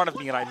right in front of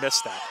me and I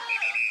missed that?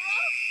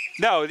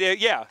 No,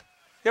 yeah,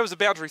 it was a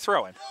boundary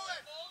throw-in.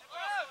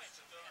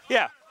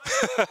 Yeah.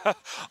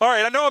 All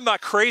right, I know I'm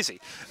not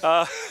crazy.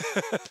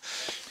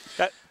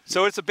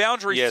 So it's a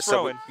boundary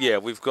throw-in. So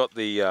we've got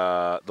the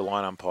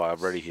line umpire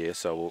ready here,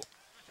 so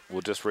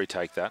we'll just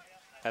retake that.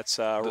 That's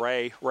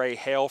Ray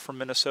Hale from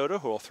Minnesota,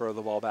 who will throw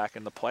the ball back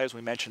into play. As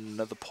we mentioned,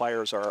 the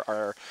players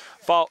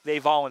they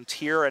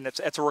volunteer, and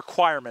it's a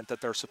requirement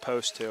that they're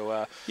supposed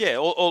to. Yeah,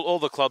 all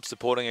the clubs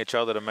supporting each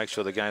other to make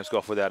sure the games go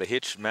off without a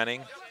hitch.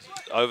 Manning,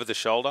 over the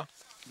shoulder.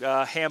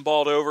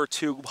 Handballed over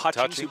to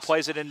Hutchings, who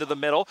plays it into the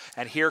middle.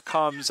 And here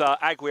comes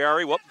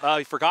Aguirre.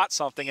 He forgot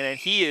something, and then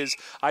he is,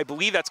 I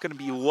believe that's going to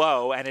be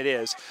low, and it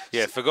is.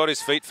 Yeah, forgot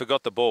his feet,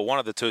 forgot the ball, one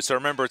of the two. So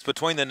remember, it's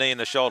between the knee and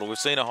the shoulder. We've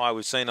seen a high,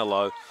 we've seen a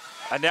low.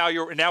 And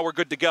now we're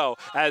good to go,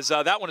 as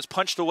that one is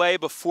punched away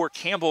before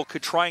Campbell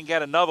could try and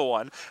get another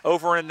one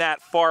over in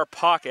that far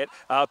pocket.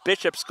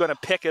 Bishop's going to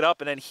pick it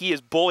up, and then he is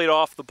bullied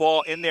off the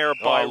ball in there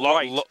by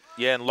Wright.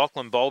 Yeah, and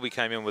Lachlan Bowlby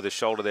came in with his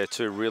shoulder there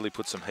too, really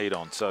put some heat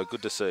on. So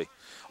good to see.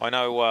 I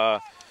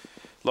know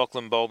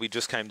Lachlan Bowlby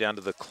just came down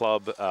to the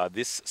club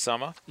this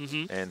summer,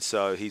 and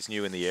so he's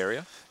new in the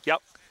area.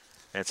 Yep.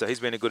 And so he's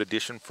been a good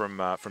addition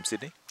from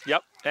Sydney.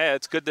 Yep, yeah,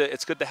 it's good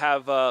to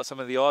have some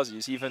of the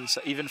Aussies,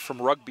 even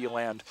from rugby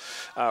land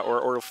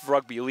or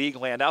rugby league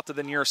land. Out to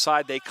the near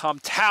side they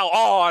come.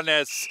 And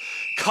it's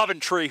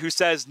Coventry who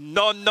says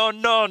no,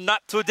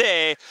 not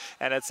today,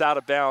 and it's out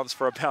of bounds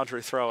for a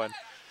boundary throw-in.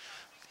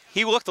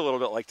 He looked a little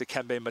bit like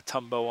Dikembe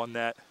Mutombo on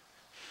that.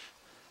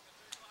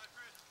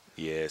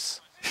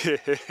 Yes.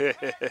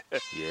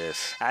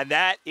 Yes. And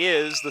that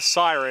is the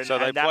siren. So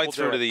they played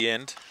through to the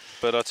end.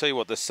 But I'll tell you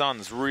what, the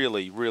Suns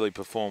really, really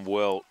performed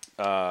well.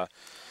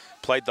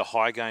 Played the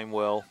high game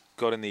well,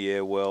 got in the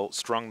air well,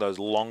 strung those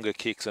longer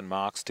kicks and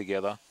marks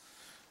together.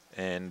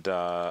 And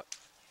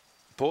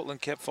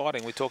Portland kept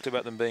fighting. We talked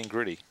about them being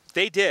gritty.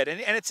 They did,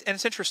 and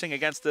it's interesting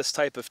against this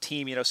type of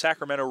team. You know,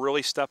 Sacramento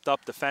really stepped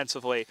up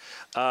defensively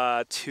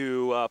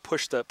to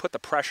put the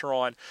pressure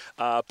on.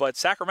 But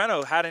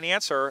Sacramento had an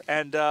answer,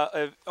 and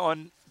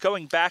on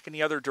going back in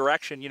the other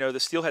direction, you know, the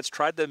Steelheads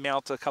tried to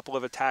mount a couple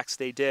of attacks.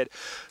 They did.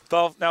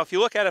 But now, if you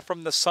look at it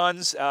from the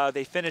Suns,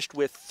 they finished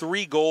with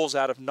 3 goals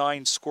out of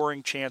 9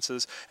 scoring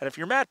chances. And if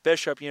you're Matt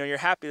Bishop, you know, you're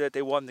happy that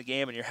they won the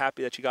game, and you're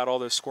happy that you got all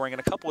those scoring. And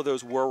a couple of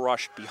those were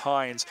rushed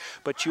behinds.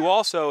 But you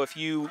also, if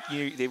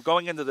they're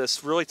going into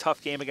this really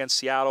tough game against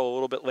Seattle a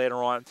little bit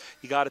later on,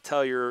 you got to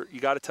tell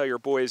your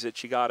boys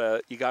that you got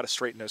to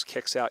straighten those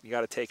kicks out. And you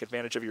got to take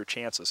advantage of your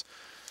chances.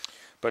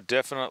 But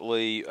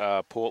definitely,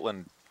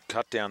 Portland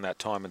cut down that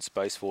time and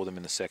space for them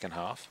in the second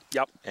half.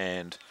 Yep.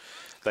 And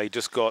they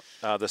just got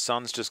the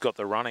Suns just got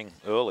the running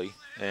early,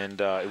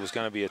 and it was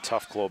going to be a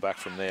tough claw back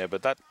from there.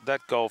 But that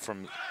goal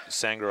from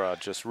Sangara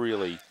just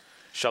really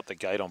shut the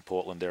gate on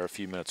Portland there a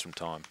few minutes from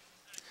time.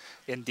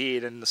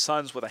 Indeed, and the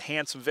Suns with a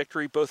handsome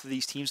victory. Both of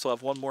these teams still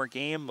have one more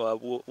game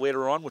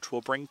later on, which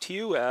we'll bring to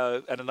you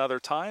at another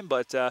time.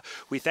 But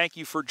we thank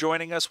you for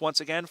joining us once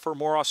again for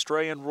more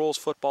Australian rules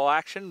football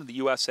action, the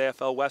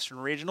USAFL Western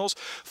Regionals.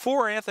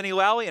 For Anthony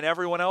Lally and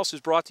everyone else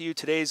who's brought to you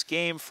today's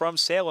game from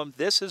Salem,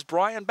 this is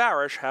Brian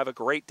Barish. Have a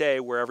great day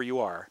wherever you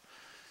are.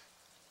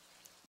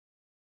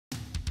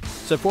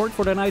 Support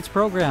for tonight's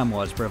program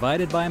was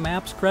provided by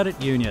MAPS Credit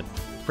Union,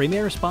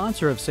 premier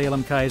sponsor of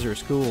Salem Kaiser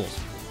Schools.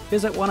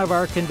 Visit one of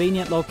our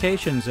convenient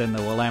locations in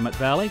the Willamette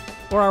Valley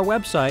or our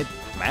website,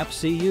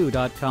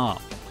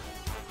 mapscu.com.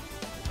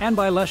 And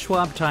by Les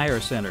Schwab Tire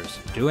Centers,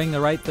 doing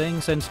the right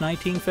thing since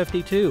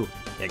 1952.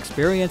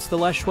 Experience the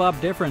Les Schwab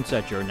difference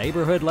at your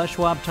neighborhood Les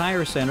Schwab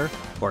Tire Center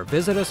or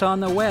visit us on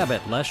the web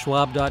at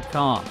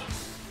leschwab.com.